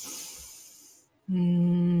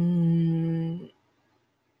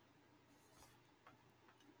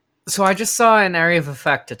 So I just saw an area of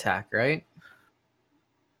effect attack, right?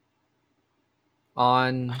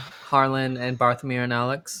 On Harlan and Barthomir and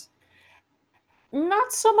Alex.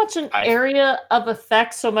 Not so much an area of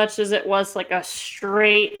effect so much as it was like a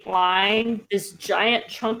straight line. This giant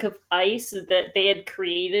chunk of ice that they had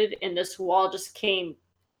created in this wall just came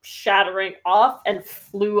shattering off and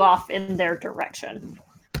flew off in their direction.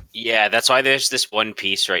 Yeah, that's why there's this one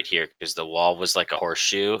piece right here, because the wall was like a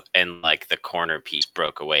horseshoe and like the corner piece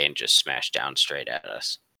broke away and just smashed down straight at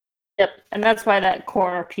us. Yep, and that's why that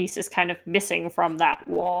corner piece is kind of missing from that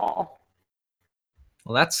wall.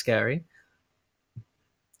 Well, that's scary.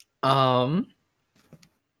 I'm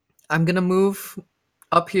gonna move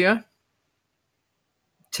up here,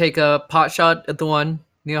 take a pot shot at the one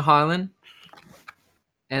near Harlan,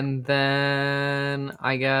 and then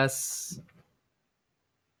I guess.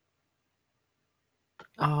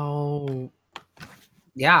 Oh,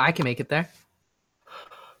 yeah, I can make it there.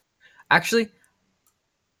 Actually,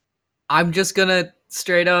 I'm just gonna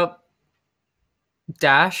straight up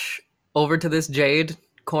dash over to this jade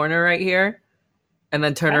corner right here, and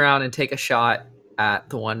then turn around and take a shot at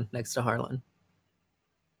the one next to Harlan.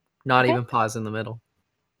 Not even pause in the middle.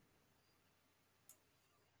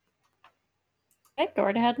 Okay, go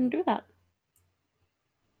right ahead and do that.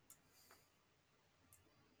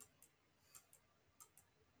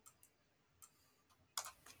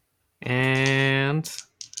 And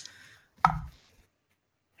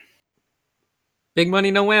big money,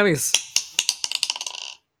 no whammies.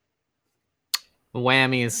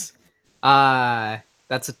 Whammies.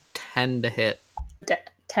 That's a 10 to hit.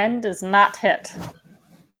 10 does not hit.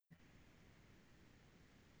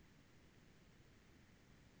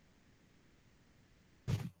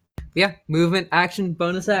 Yeah, movement, action,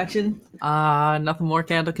 bonus action. Nothing more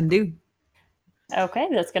Candle can do. Okay,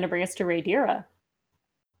 that's going to bring us to Rhaedyra.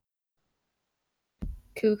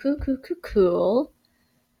 Cool.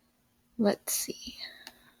 Let's see.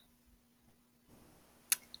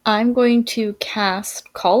 I'm going to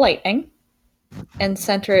cast Call Lightning and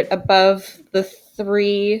center it above the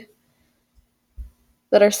 3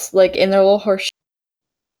 that are like in their little horseshoe.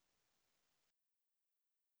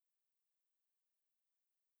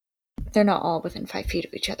 They're not all within 5 feet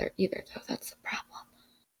of each other either, though. That's the problem.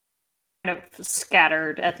 Kind of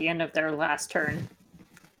scattered at the end of their last turn.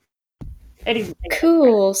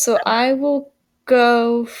 Cool. So I will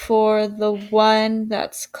go for the one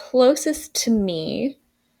that's closest to me,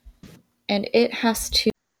 and it has to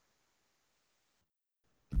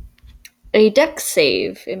a dex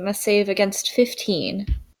save. It must save against 15.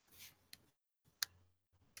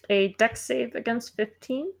 A dex save against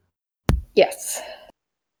 15? Yes.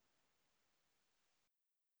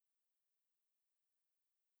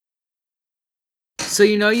 So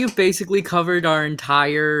you've basically covered our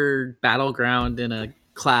entire battleground in a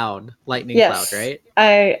cloud, lightning cloud, right?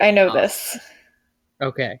 I know this.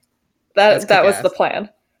 Okay. That was the plan.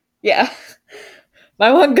 Yeah. My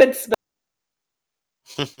one good spell.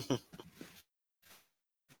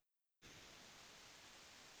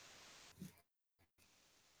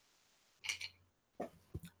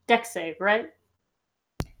 Dex save, right?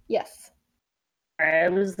 Yes. Alright, I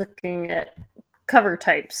was looking at cover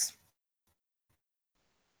types.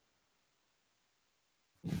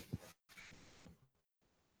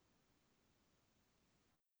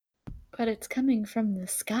 But it's coming from the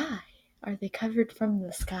sky. Are they covered from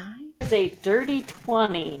the sky? It's a dirty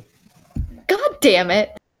 20. God damn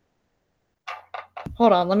it!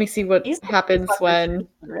 Hold on, let me see what happens when...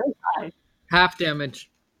 Really high. Half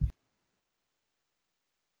damage.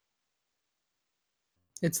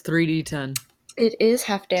 It's 3d10. It is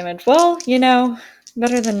half damage. Well,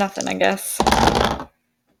 better than nothing, I guess.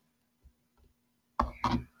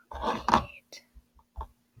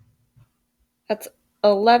 That's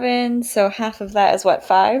 11, so half of that is what,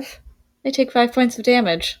 5? They take 5 points of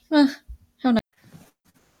damage. How nice.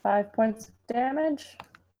 5 points of damage.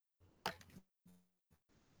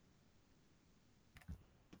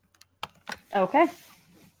 Okay.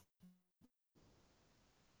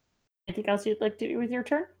 Anything else you'd like to do with your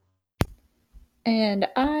turn? And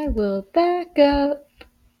I will back up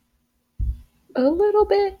a little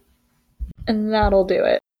bit, and that'll do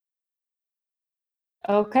it.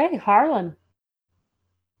 Okay, Harlan.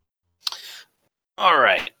 All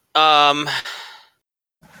right.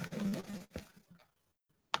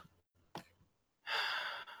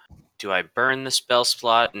 Do I burn the spell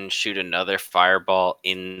slot and shoot another fireball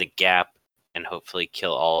in the gap and hopefully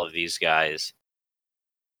kill all of these guys?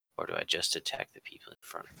 Or do I just attack the people in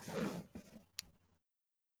front?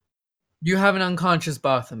 You have an unconscious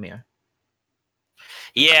Barthomir.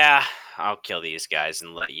 Yeah, I'll kill these guys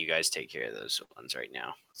and let you guys take care of those ones right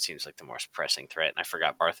now. Seems like the more pressing threat, and I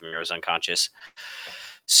forgot Barthomir was unconscious.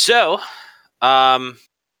 So, I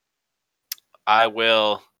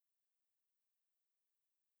will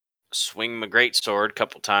swing my greatsword a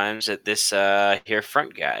couple times at this here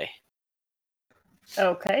front guy.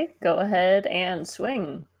 Okay, go ahead and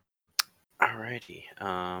swing. Alrighty.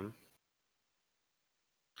 I'm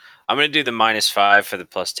gonna do the -5 for the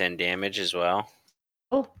 +10 damage as well.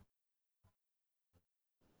 Oh,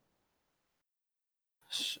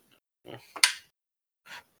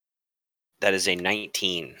 That is a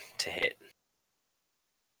 19 to hit.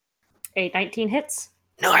 a 19 hits.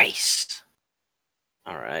 Nice.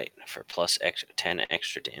 All right, for +10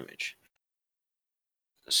 extra damage.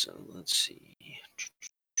 So let's see.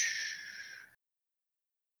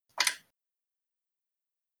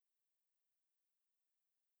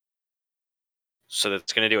 So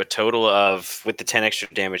that's going to do a total of, with the 10 extra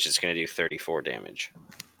damage, it's going to do 34 damage.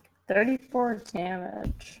 34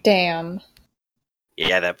 damage. Damn.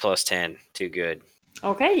 Yeah, that +10. Too good.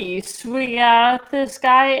 Okay, you swing at this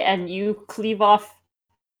guy and you cleave off.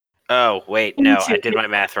 Oh, wait. No, I did my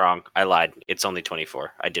math wrong. I lied. It's only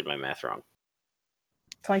 24. I did my math wrong.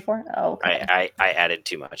 24? Oh, okay. I added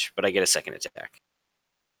too much, but I get a second attack.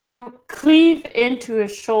 Cleave into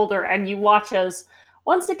his shoulder and you watch as,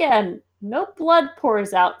 once again, no blood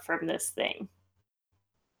pours out from this thing.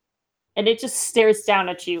 And it just stares down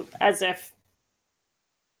at you as if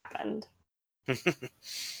happened.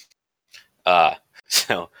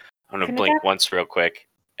 So I'm going to Can blink attack? once real quick,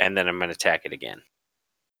 and then I'm going to attack it again.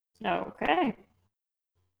 Okay.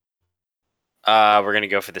 We're going to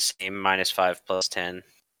go for the same -5 +10.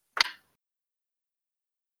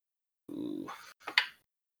 Ooh.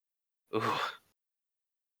 Ooh.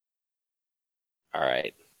 All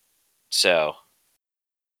right. So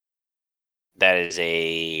that is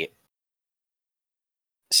a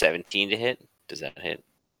 17 to hit. Does that hit?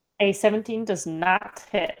 A 17 does not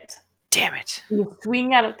hit. Damn it. You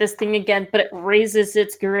swing at this thing again, but it raises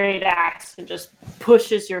its great axe and just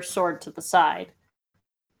pushes your sword to the side.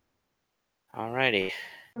 Alrighty.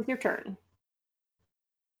 With your turn.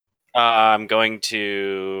 I'm going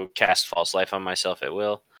to cast False Life on myself at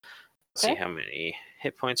will. See Okay. how many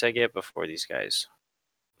hit points I get before these guys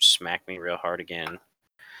smack me real hard again.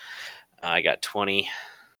 I got 20.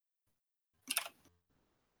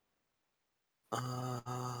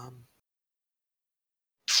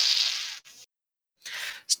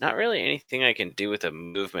 It's not really anything I can do with a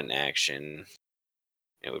movement action.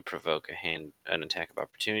 It would provoke an attack of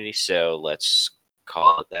opportunity, so let's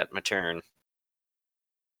call it that my turn.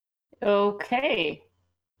 Okay.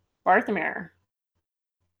 Barthomir.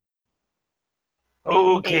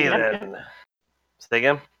 Okay, Hey, then. Say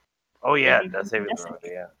again? Oh, yeah, Hey, that's saving yes. throw,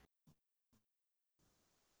 yeah.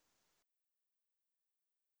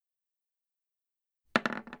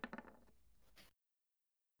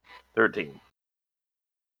 $13.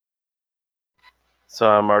 So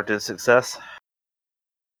I marked as success.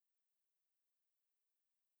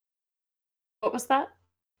 What was that?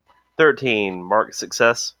 13, marked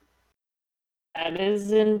success. That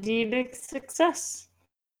is indeed a success.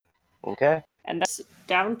 Okay. And that's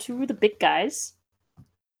down to the big guys.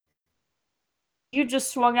 You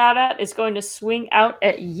just swung out at is going to swing out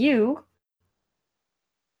at you.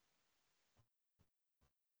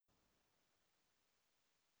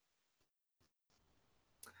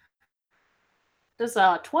 Does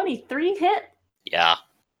a 23 hit? Yeah.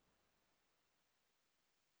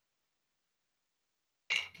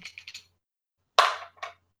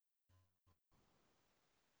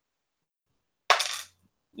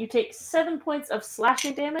 You take 7 points of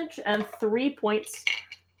slashing damage and 3 points,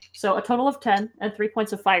 so a total of 10, and 3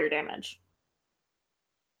 points of fire damage.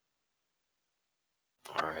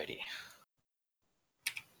 Alrighty.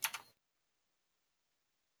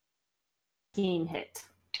 15 hit.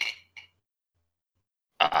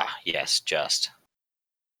 Yes, just.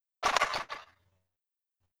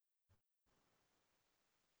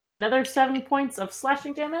 Another 7 points of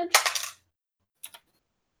slashing damage.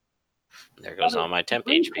 There goes all my temp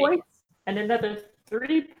 3 HP. points, and another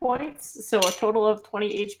 3 points, so a total of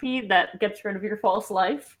 20 HP that gets rid of your false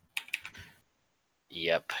life.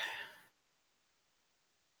 Yep.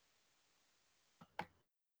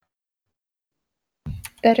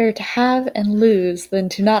 better to have and lose than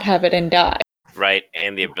to not have it and die. Right,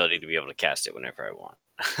 and the ability to be able to cast it whenever I want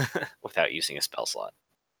without using a spell slot.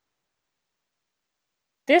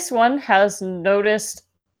 This one has noticed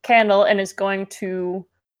Candle and is going to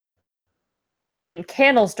in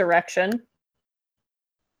Candle's direction.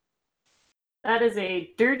 That is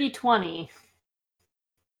a dirty 20.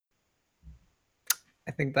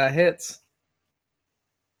 I think that hits.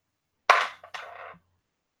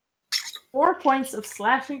 4 points of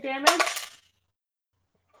slashing damage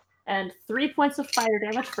and 3 points of fire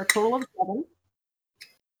damage for a total of 7.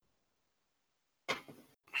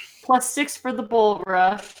 Plus 6 for the bull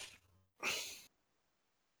rush.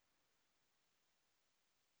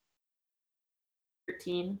 I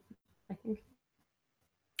think.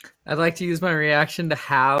 I'd like to use my reaction to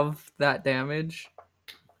halve that damage.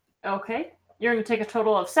 Okay. You're going to take a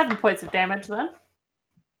total of 7 points of damage then.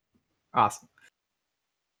 Awesome.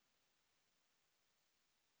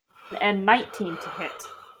 And 19 to hit.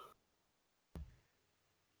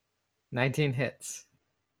 19 hits.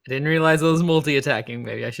 I didn't realize it was multi-attacking.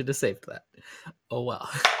 Maybe I should have saved that. Oh well.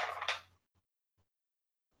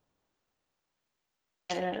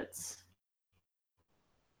 That's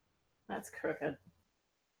crooked.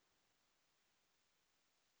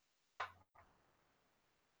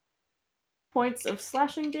 Points of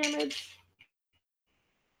slashing damage.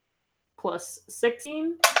 Plus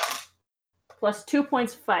 16. Plus 2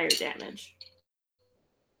 points of fire damage.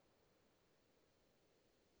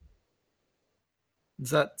 Is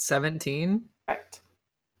that 17? Correct.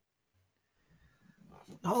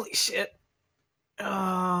 Holy shit.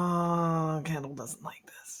 Oh, Candle doesn't like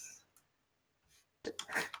this.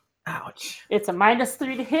 Ouch. It's a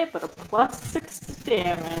 -3 to hit, but a +6 to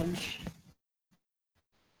damage.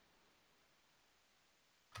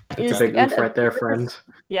 It's a big oof right there, friend.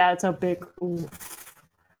 Yeah, it's a big oof.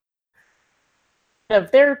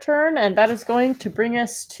 Of their turn, and that is going to bring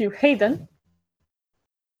us to Hayden.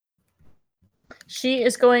 She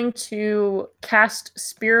is going to cast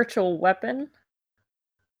Spiritual Weapon.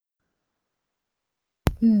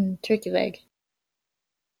 Tricky leg.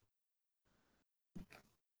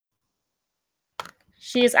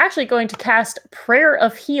 She is actually going to cast Prayer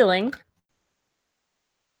of Healing.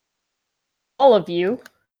 All of you.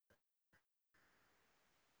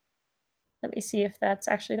 Let me see if that's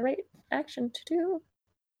actually the right action to do.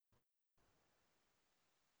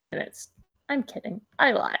 And I'm kidding.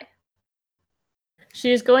 I lie.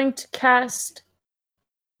 She is going to cast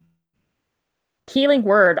Healing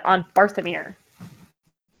Word on Barthamir.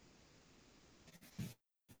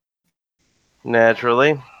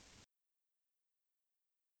 Naturally.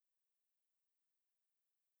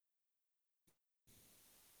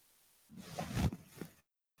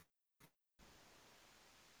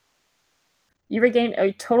 You regain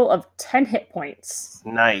a total of 10 hit points.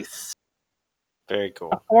 Nice. Very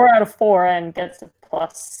cool. A 4 out of 4 and gets a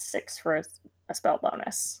 +6 for a spell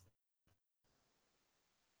bonus.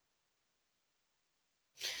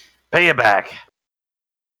 Pay it back.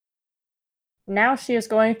 Now she is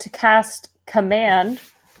going to cast Command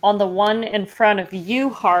on the one in front of you,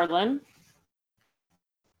 Harlan.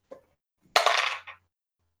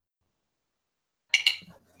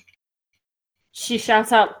 She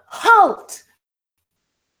shouts out, "Halt!"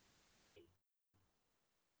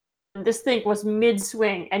 This thing was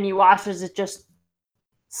mid-swing, and you watch as it just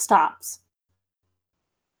stops.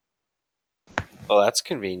 Well, that's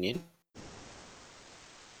convenient.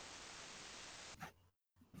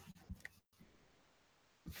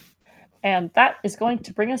 And that is going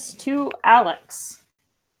to bring us to Alex.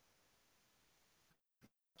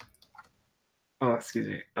 Oh, excuse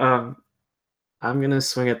me. I'm gonna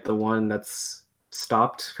swing at the one that's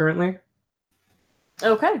stopped currently.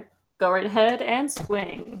 Okay, go right ahead and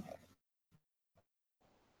swing.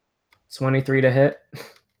 23 to hit.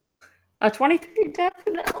 A 23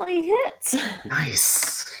 definitely hits.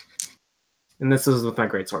 Nice. And this is with my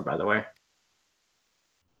greatsword, by the way.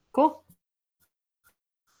 Cool.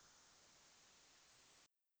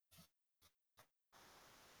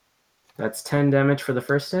 That's 10 damage for the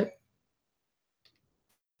first hit.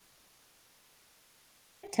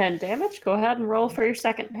 10 damage. Go ahead and roll for your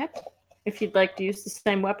second hit, if you'd like to use the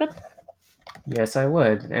same weapon. Yes, I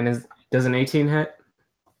would. And does an 18 hit?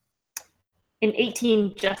 An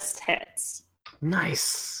 18 just hits.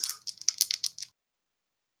 Nice.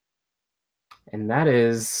 And that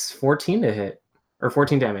is 14 to hit. Or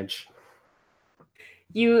 14 damage.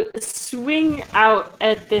 You swing out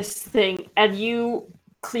at this thing, and you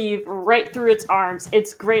cleave right through its arms.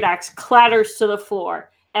 Its great axe clatters to the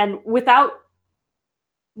floor, and without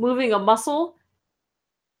moving a muscle,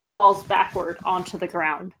 falls backward onto the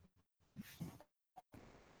ground.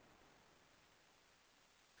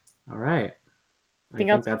 All right. I Anything think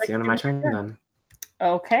else that's you'd the end of like my to do? turn then.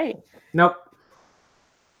 Okay. Nope.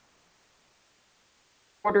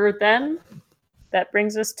 Order then. That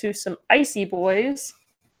brings us to some icy boys.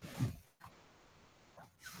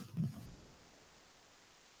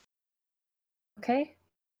 Okay.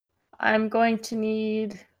 I'm going to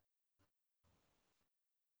need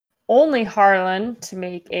only Harlan to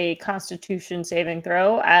make a Constitution saving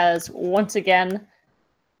throw, as once again,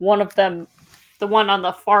 one of them, the one on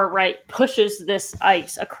the far right, pushes this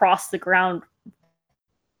ice across the ground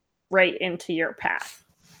right into your path.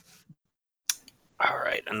 All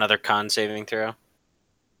right, another con saving throw.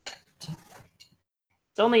 It's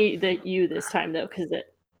only you this time, though, because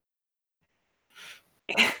it.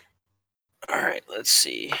 All right, let's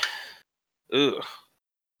see. Ooh,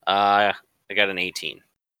 I got an 18.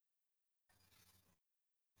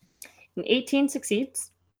 An 18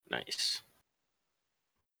 succeeds. Nice.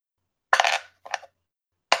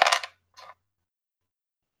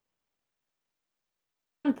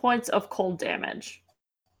 Points of cold damage.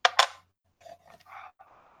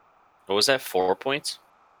 What was that? 4 points?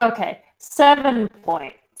 Okay, 7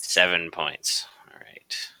 points. 7 points. All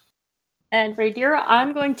right. And Rhaedyra,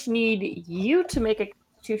 I'm going to need you to make a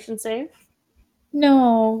Constitution save.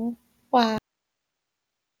 No. Wow.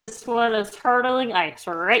 This one is hurtling ice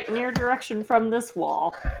right in your direction from this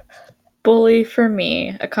wall. Bully for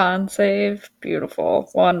me. A con save.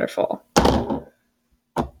 Beautiful. Wonderful.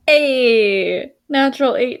 Hey!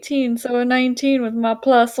 Natural 18, so a 19 with my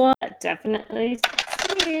 +1. That definitely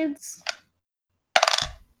succeeds.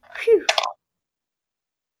 Phew.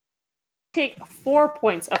 Take 4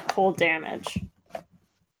 points of cold damage.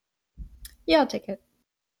 Yeah, I'll take it.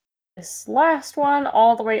 This last one,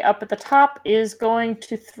 all the way up at the top, is going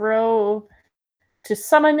to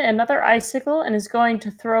summon another icicle and is going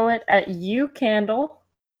to throw it at you, Candle.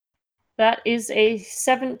 That is a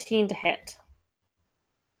 17 to hit.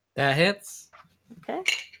 That hits. Okay.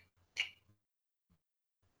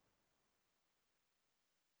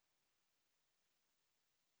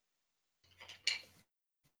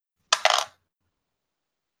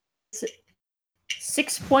 S-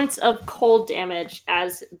 6 points of cold damage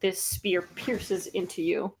as this spear pierces into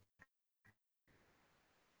you.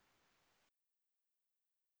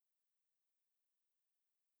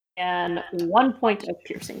 And 1 point of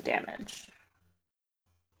piercing damage.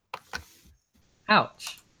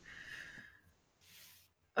 Ouch.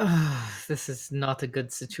 This is not a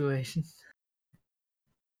good situation.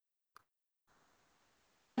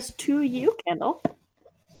 It's to you, Candle.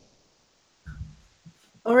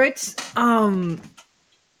 All right.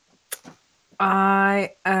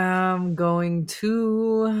 I am going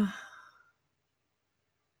to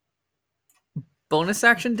bonus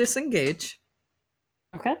action disengage.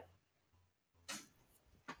 Okay.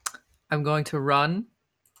 I'm going to run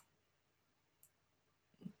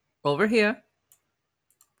over here.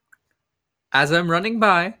 As I'm running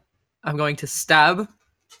by, I'm going to stab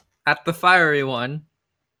at the fiery one.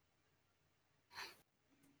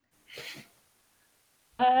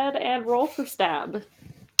 Go ahead and roll for stab.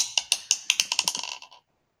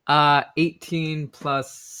 18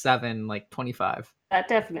 plus 7, like 25. That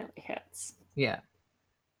definitely hits. Yeah.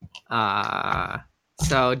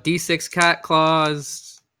 So D6 cat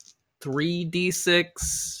claws, 3d6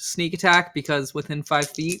 sneak attack because within 5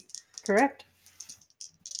 feet. Correct.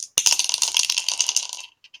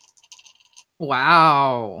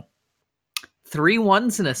 Wow. 3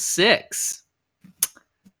 1s and a 6.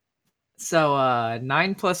 So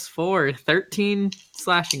 9 plus 4, 13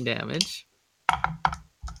 slashing damage.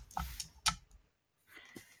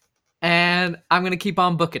 And I'm going to keep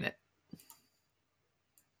on booking it.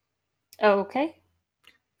 Okay.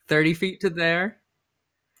 30 feet to there.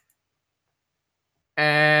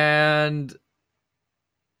 And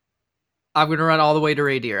I'm going to run all the way to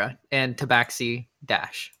Rhaedyra and Tabaxi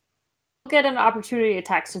dash. You'll get an opportunity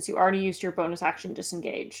attack since you already used your bonus action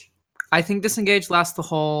disengage. I think disengage lasts the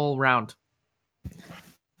whole round.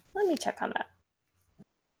 Let me check on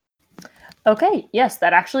that. Okay, yes,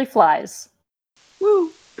 that actually flies.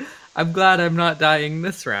 Woo! I'm glad I'm not dying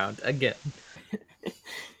this round again.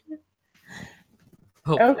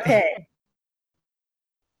 Hopefully. Okay.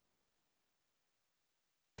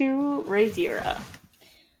 To Rhaedyra.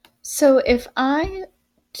 So if I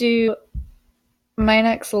do my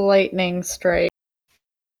next lightning strike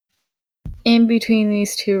in between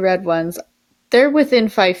these two red ones, they're within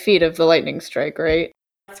 5 feet of the lightning strike, right?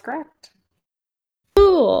 That's correct.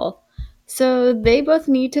 Cool. So they both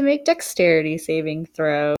need to make dexterity saving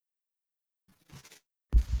throw.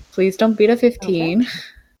 Please don't beat a 15. Okay.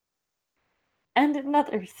 And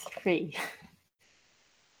another 3.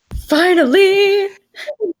 Finally!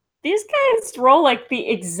 These guys roll like the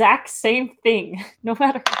exact same thing, no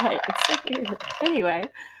matter what. It's so weird. Anyway,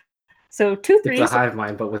 so 2 It's 3s. a hive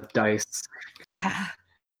mind, but with dice.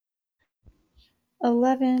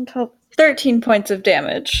 11, 12, 13 points of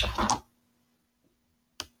damage.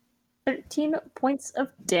 13 points of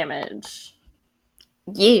damage.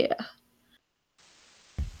 Yeah.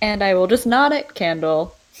 And I will just nod at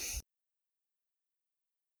Candle.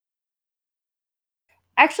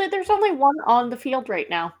 Actually, there's only one on the field right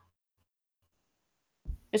now.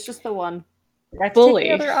 It's just the one. I have to take Bully.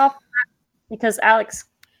 the other off because Alex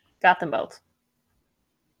got them both.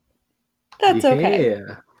 That's okay.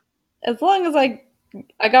 Yeah. As long as I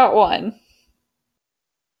got one.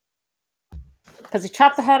 Because he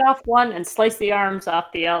chopped the head off one and sliced the arms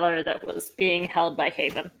off the other that was being held by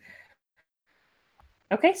Haven.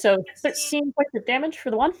 Okay, so 13 points of damage for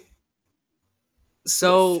the one.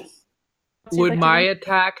 So, What's he would like to my do?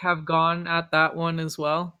 attack have gone at that one as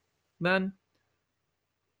well, then?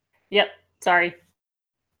 Yep, sorry.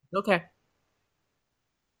 Okay.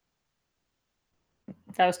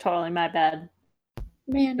 That was totally my bad.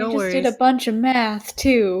 Man, No I just did worries. a bunch of math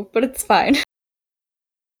too, but it's fine.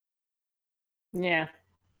 Yeah,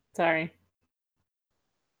 sorry.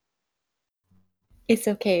 It's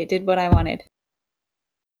okay, I did what I wanted.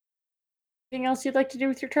 Anything else you'd like to do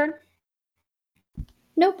with your turn?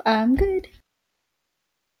 Nope, I'm good.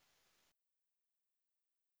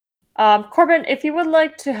 Corbin, if you would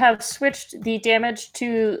like to have switched the damage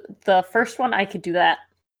to the first one, I could do that.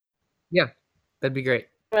 Yeah, that'd be great.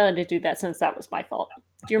 I'm willing to do that since that was my fault.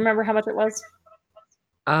 Do you remember how much it was?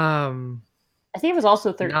 I think it was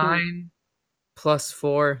also 13. 9 plus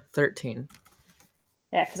 4, 13.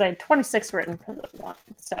 Yeah, because I had 26 written for the one.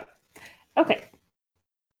 So, okay.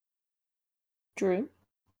 Drew?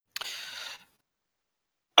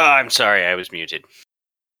 I'm sorry, I was muted.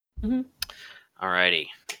 Mhm. Alrighty.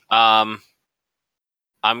 I'm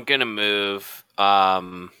gonna move.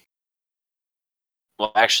 Well,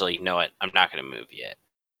 actually, you know what? I'm not gonna move yet.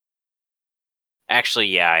 Actually,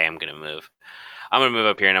 yeah, I am gonna move. I'm gonna move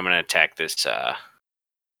up here and I'm gonna attack this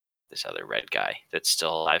this other red guy that's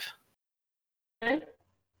still alive. Okay.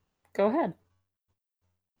 Go ahead.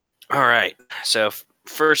 All right. So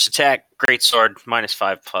first attack, great sword,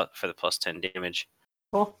 -5 for the +10 damage.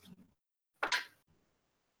 Cool.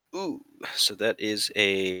 Ooh, so that is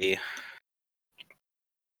a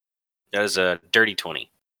dirty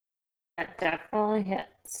 20. That definitely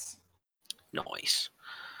hits. Nice.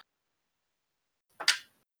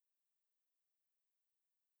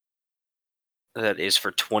 That is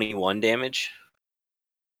for 21 damage.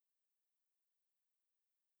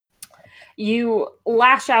 You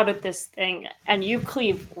lash out at this thing and you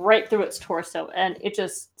cleave right through its torso and it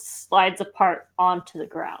just slides apart onto the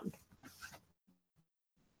ground.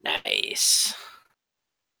 Nice.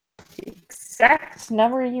 The exact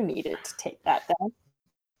number you needed to take that down.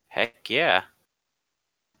 Heck yeah.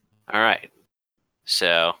 All right.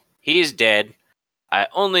 So he's dead. I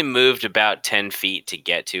only moved about 10 feet to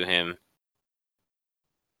get to him.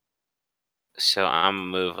 So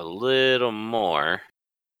I'm going to move a little more.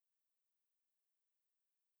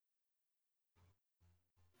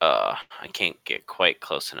 I can't get quite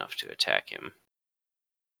close enough to attack him.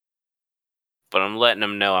 But I'm letting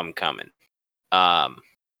him know I'm coming. And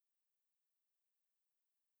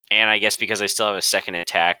I guess because I still have a second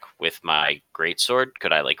attack with my greatsword,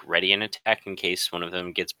 could I ready an attack in case one of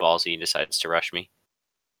them gets ballsy and decides to rush me?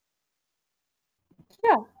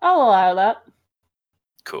 Yeah, I'll allow that.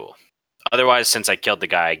 Cool. Otherwise, since I killed the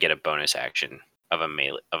guy, I get a bonus action of a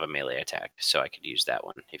melee attack, so I could use that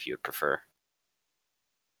one if you would prefer.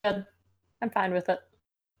 Good. I'm fine with it.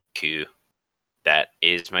 Cool. That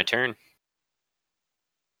is my turn.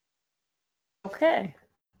 Okay.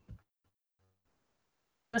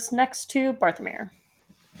 This next to Barthomir.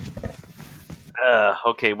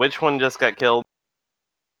 Okay, which one just got killed?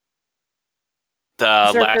 The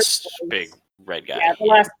Zerker last was- big red guy. Yeah, the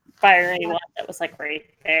last fiery one that was right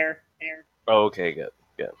there. Okay, good.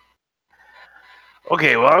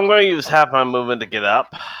 Okay, well, I'm going to use half my movement to get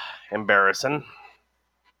up. Embarrassing.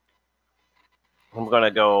 I'm going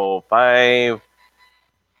to go 5,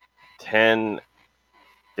 10,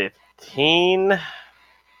 15.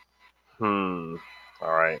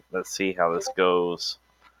 Alright, let's see how this goes.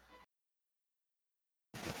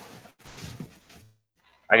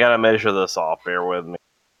 I gotta measure this off, bear with me.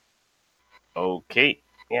 Okay,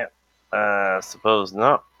 yeah. Suppose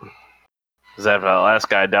not. Because after that last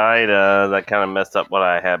guy died, that kind of messed up what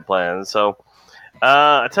I had planned. So,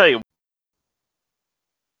 I tell you,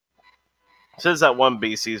 since that one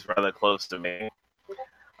BC is rather close to me,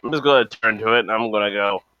 I'm just going to turn to it and I'm going to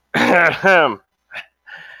go,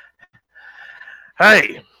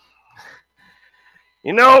 Hey,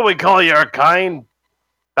 you know what we call your kind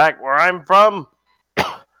back where I'm from?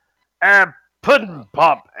 Puddin'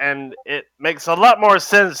 pop, and it makes a lot more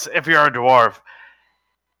sense if you're a dwarf.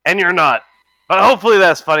 And you're not. But hopefully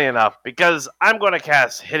that's funny enough, because I'm going to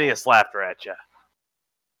cast Hideous Laughter at you.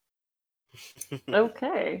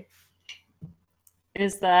 Okay.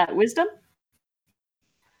 Is that wisdom?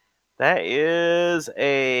 That is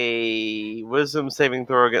a wisdom saving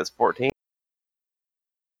throw against 14.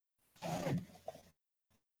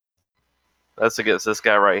 That's against this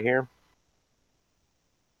guy right here.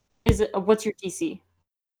 Is it? What's your DC?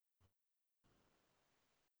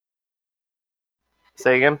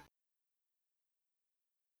 Say again?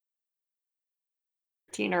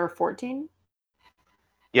 13 or 14?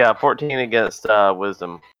 Yeah, 14 against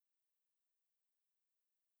wisdom.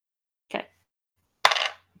 Okay.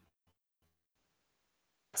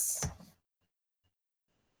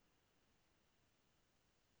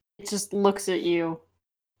 It just looks at you,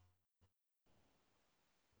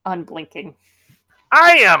 unblinking.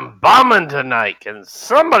 I am bombing tonight. Can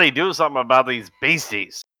somebody do something about these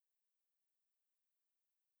beasties?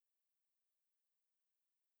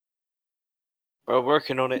 We're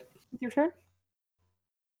working on it. Your turn?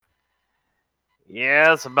 Yeah,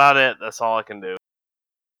 that's about it. That's all I can do.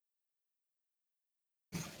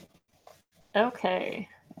 Okay.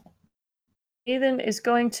 Ethan is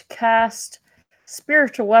going to cast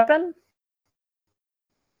Spiritual Weapon.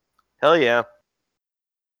 Hell yeah.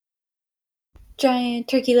 Giant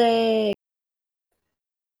turkey leg.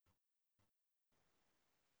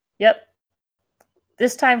 Yep.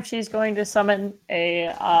 This time she's going to summon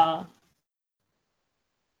a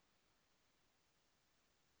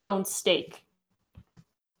stone stake.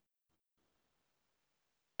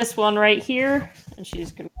 This one right here, and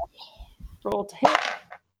she's going to roll to hit.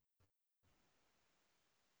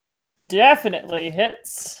 Definitely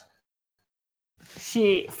hits.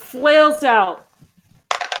 She flails out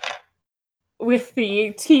with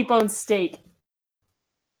the T-bone stake.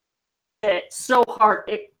 It's so hard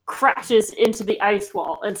it crashes into the ice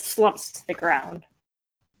wall and slumps to the ground.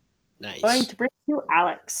 Nice. Going to bring you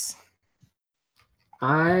Alex.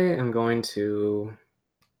 I am going to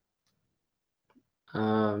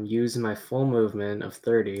use my full movement of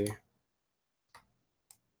 30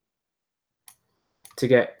 to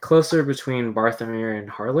get closer between Barthomir and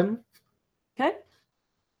Harlan. Okay.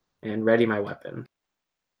 And ready my weapon.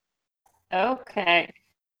 Okay.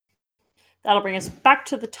 That'll bring us back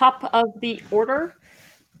to the top of the order.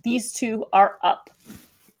 These two are up.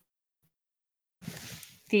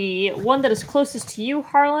 The one that is closest to you,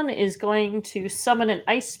 Harlan, is going to summon an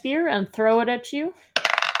ice spear and throw it at you.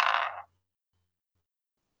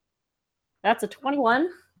 That's a 21.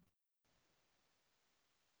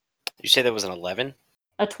 You say that was an 11?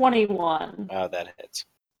 A 21. Oh, that hits.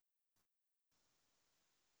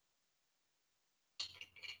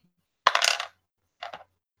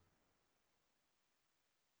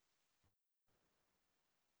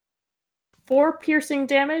 Four piercing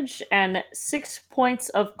damage and 6 points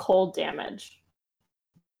of cold damage.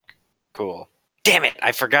 Cool. Damn it!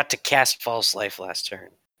 I forgot to cast False Life last turn,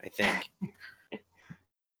 I think.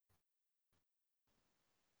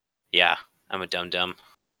 Yeah, I'm a dum-dum.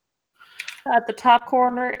 At the top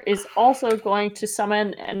corner is also going to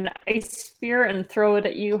summon an ice spear and throw it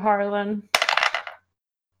at you, Harlan.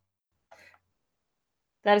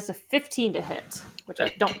 That is a 15 to hit, which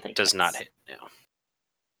I don't think does hits. not hit. No.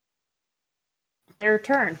 Their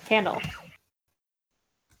turn. Candle.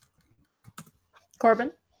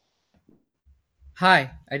 Corbin.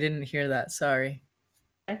 Hi, I didn't hear that. Sorry.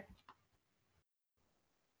 Okay.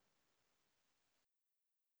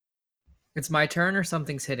 It's my turn or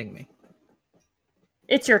something's hitting me?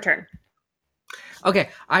 It's your turn. Okay,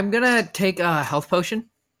 I'm gonna take a health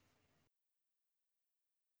potion.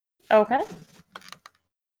 Okay.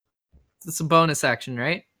 It's a bonus action,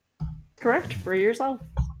 right? Correct. For yourself.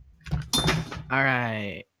 All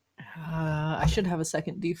right. I should have a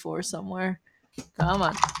second D4 somewhere. Come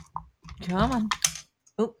on. Come on.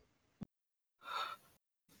 Oop.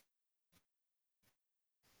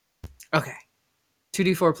 Okay.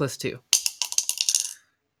 2D4 plus 2.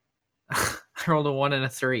 I rolled a 1 and a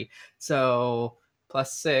 3. So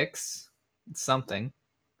plus 6. Something.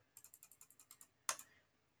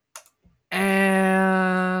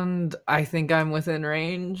 And I think I'm within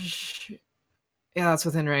range. Yeah, that's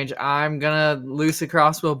within range. I'm gonna loose a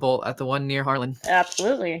crossbow bolt at the one near Harlan.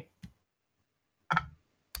 Absolutely.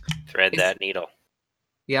 Thread that needle.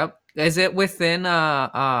 Yep. Is it within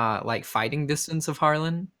like fighting distance of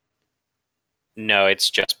Harlan? No, it's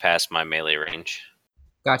just past my melee range.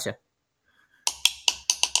 Gotcha.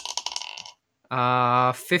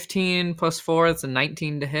 15 plus 4, that's a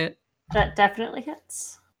 19 to hit. That definitely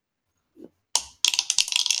hits.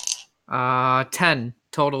 10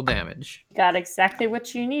 total damage. Got exactly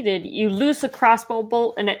what you needed. You loose a crossbow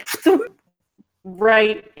bolt and it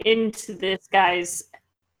right into this guy's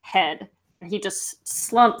head. He just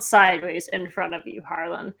slumps sideways in front of you,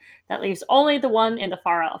 Harlan. That leaves only the one in the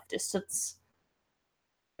far off distance.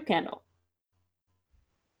 Candle.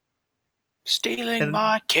 Stealing And-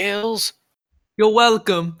 my kills. You're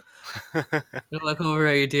welcome. You'll look over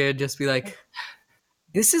at you, dear, and just be like,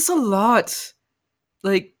 this is a lot.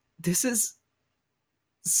 Like, this is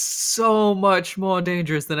so much more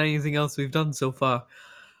dangerous than anything else we've done so far.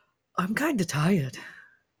 I'm kind of tired.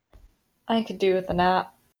 I could do with a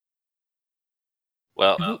nap.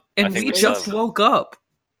 Well, And I think we we just still woke up.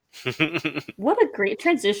 What a great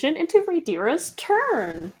transition into Rhaenyra's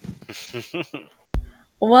turn.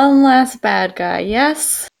 One last bad guy,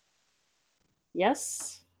 yes?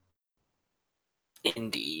 Yes.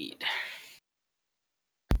 Indeed.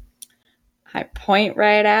 I point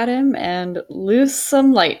right at him and loose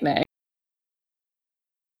some lightning.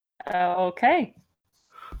 Okay.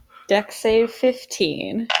 Dex save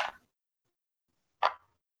 15.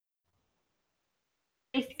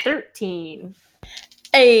 13.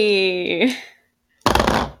 Hey!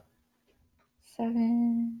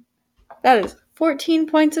 7. That is 14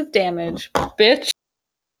 points of damage, bitch.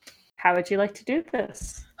 How would you like to do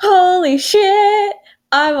this? Holy shit!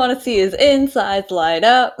 I want to see his insides light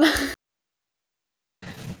up.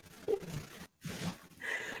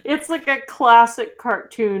 It's like a classic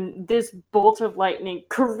cartoon. This bolt of lightning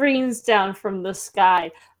careens down from the sky,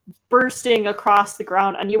 bursting across the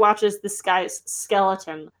ground, and you watch as this guy's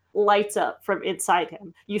skeleton lights up from inside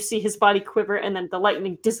him. You see his body quiver, and then the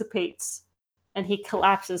lightning dissipates, and he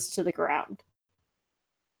collapses to the ground.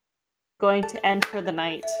 Going to end for the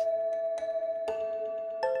night.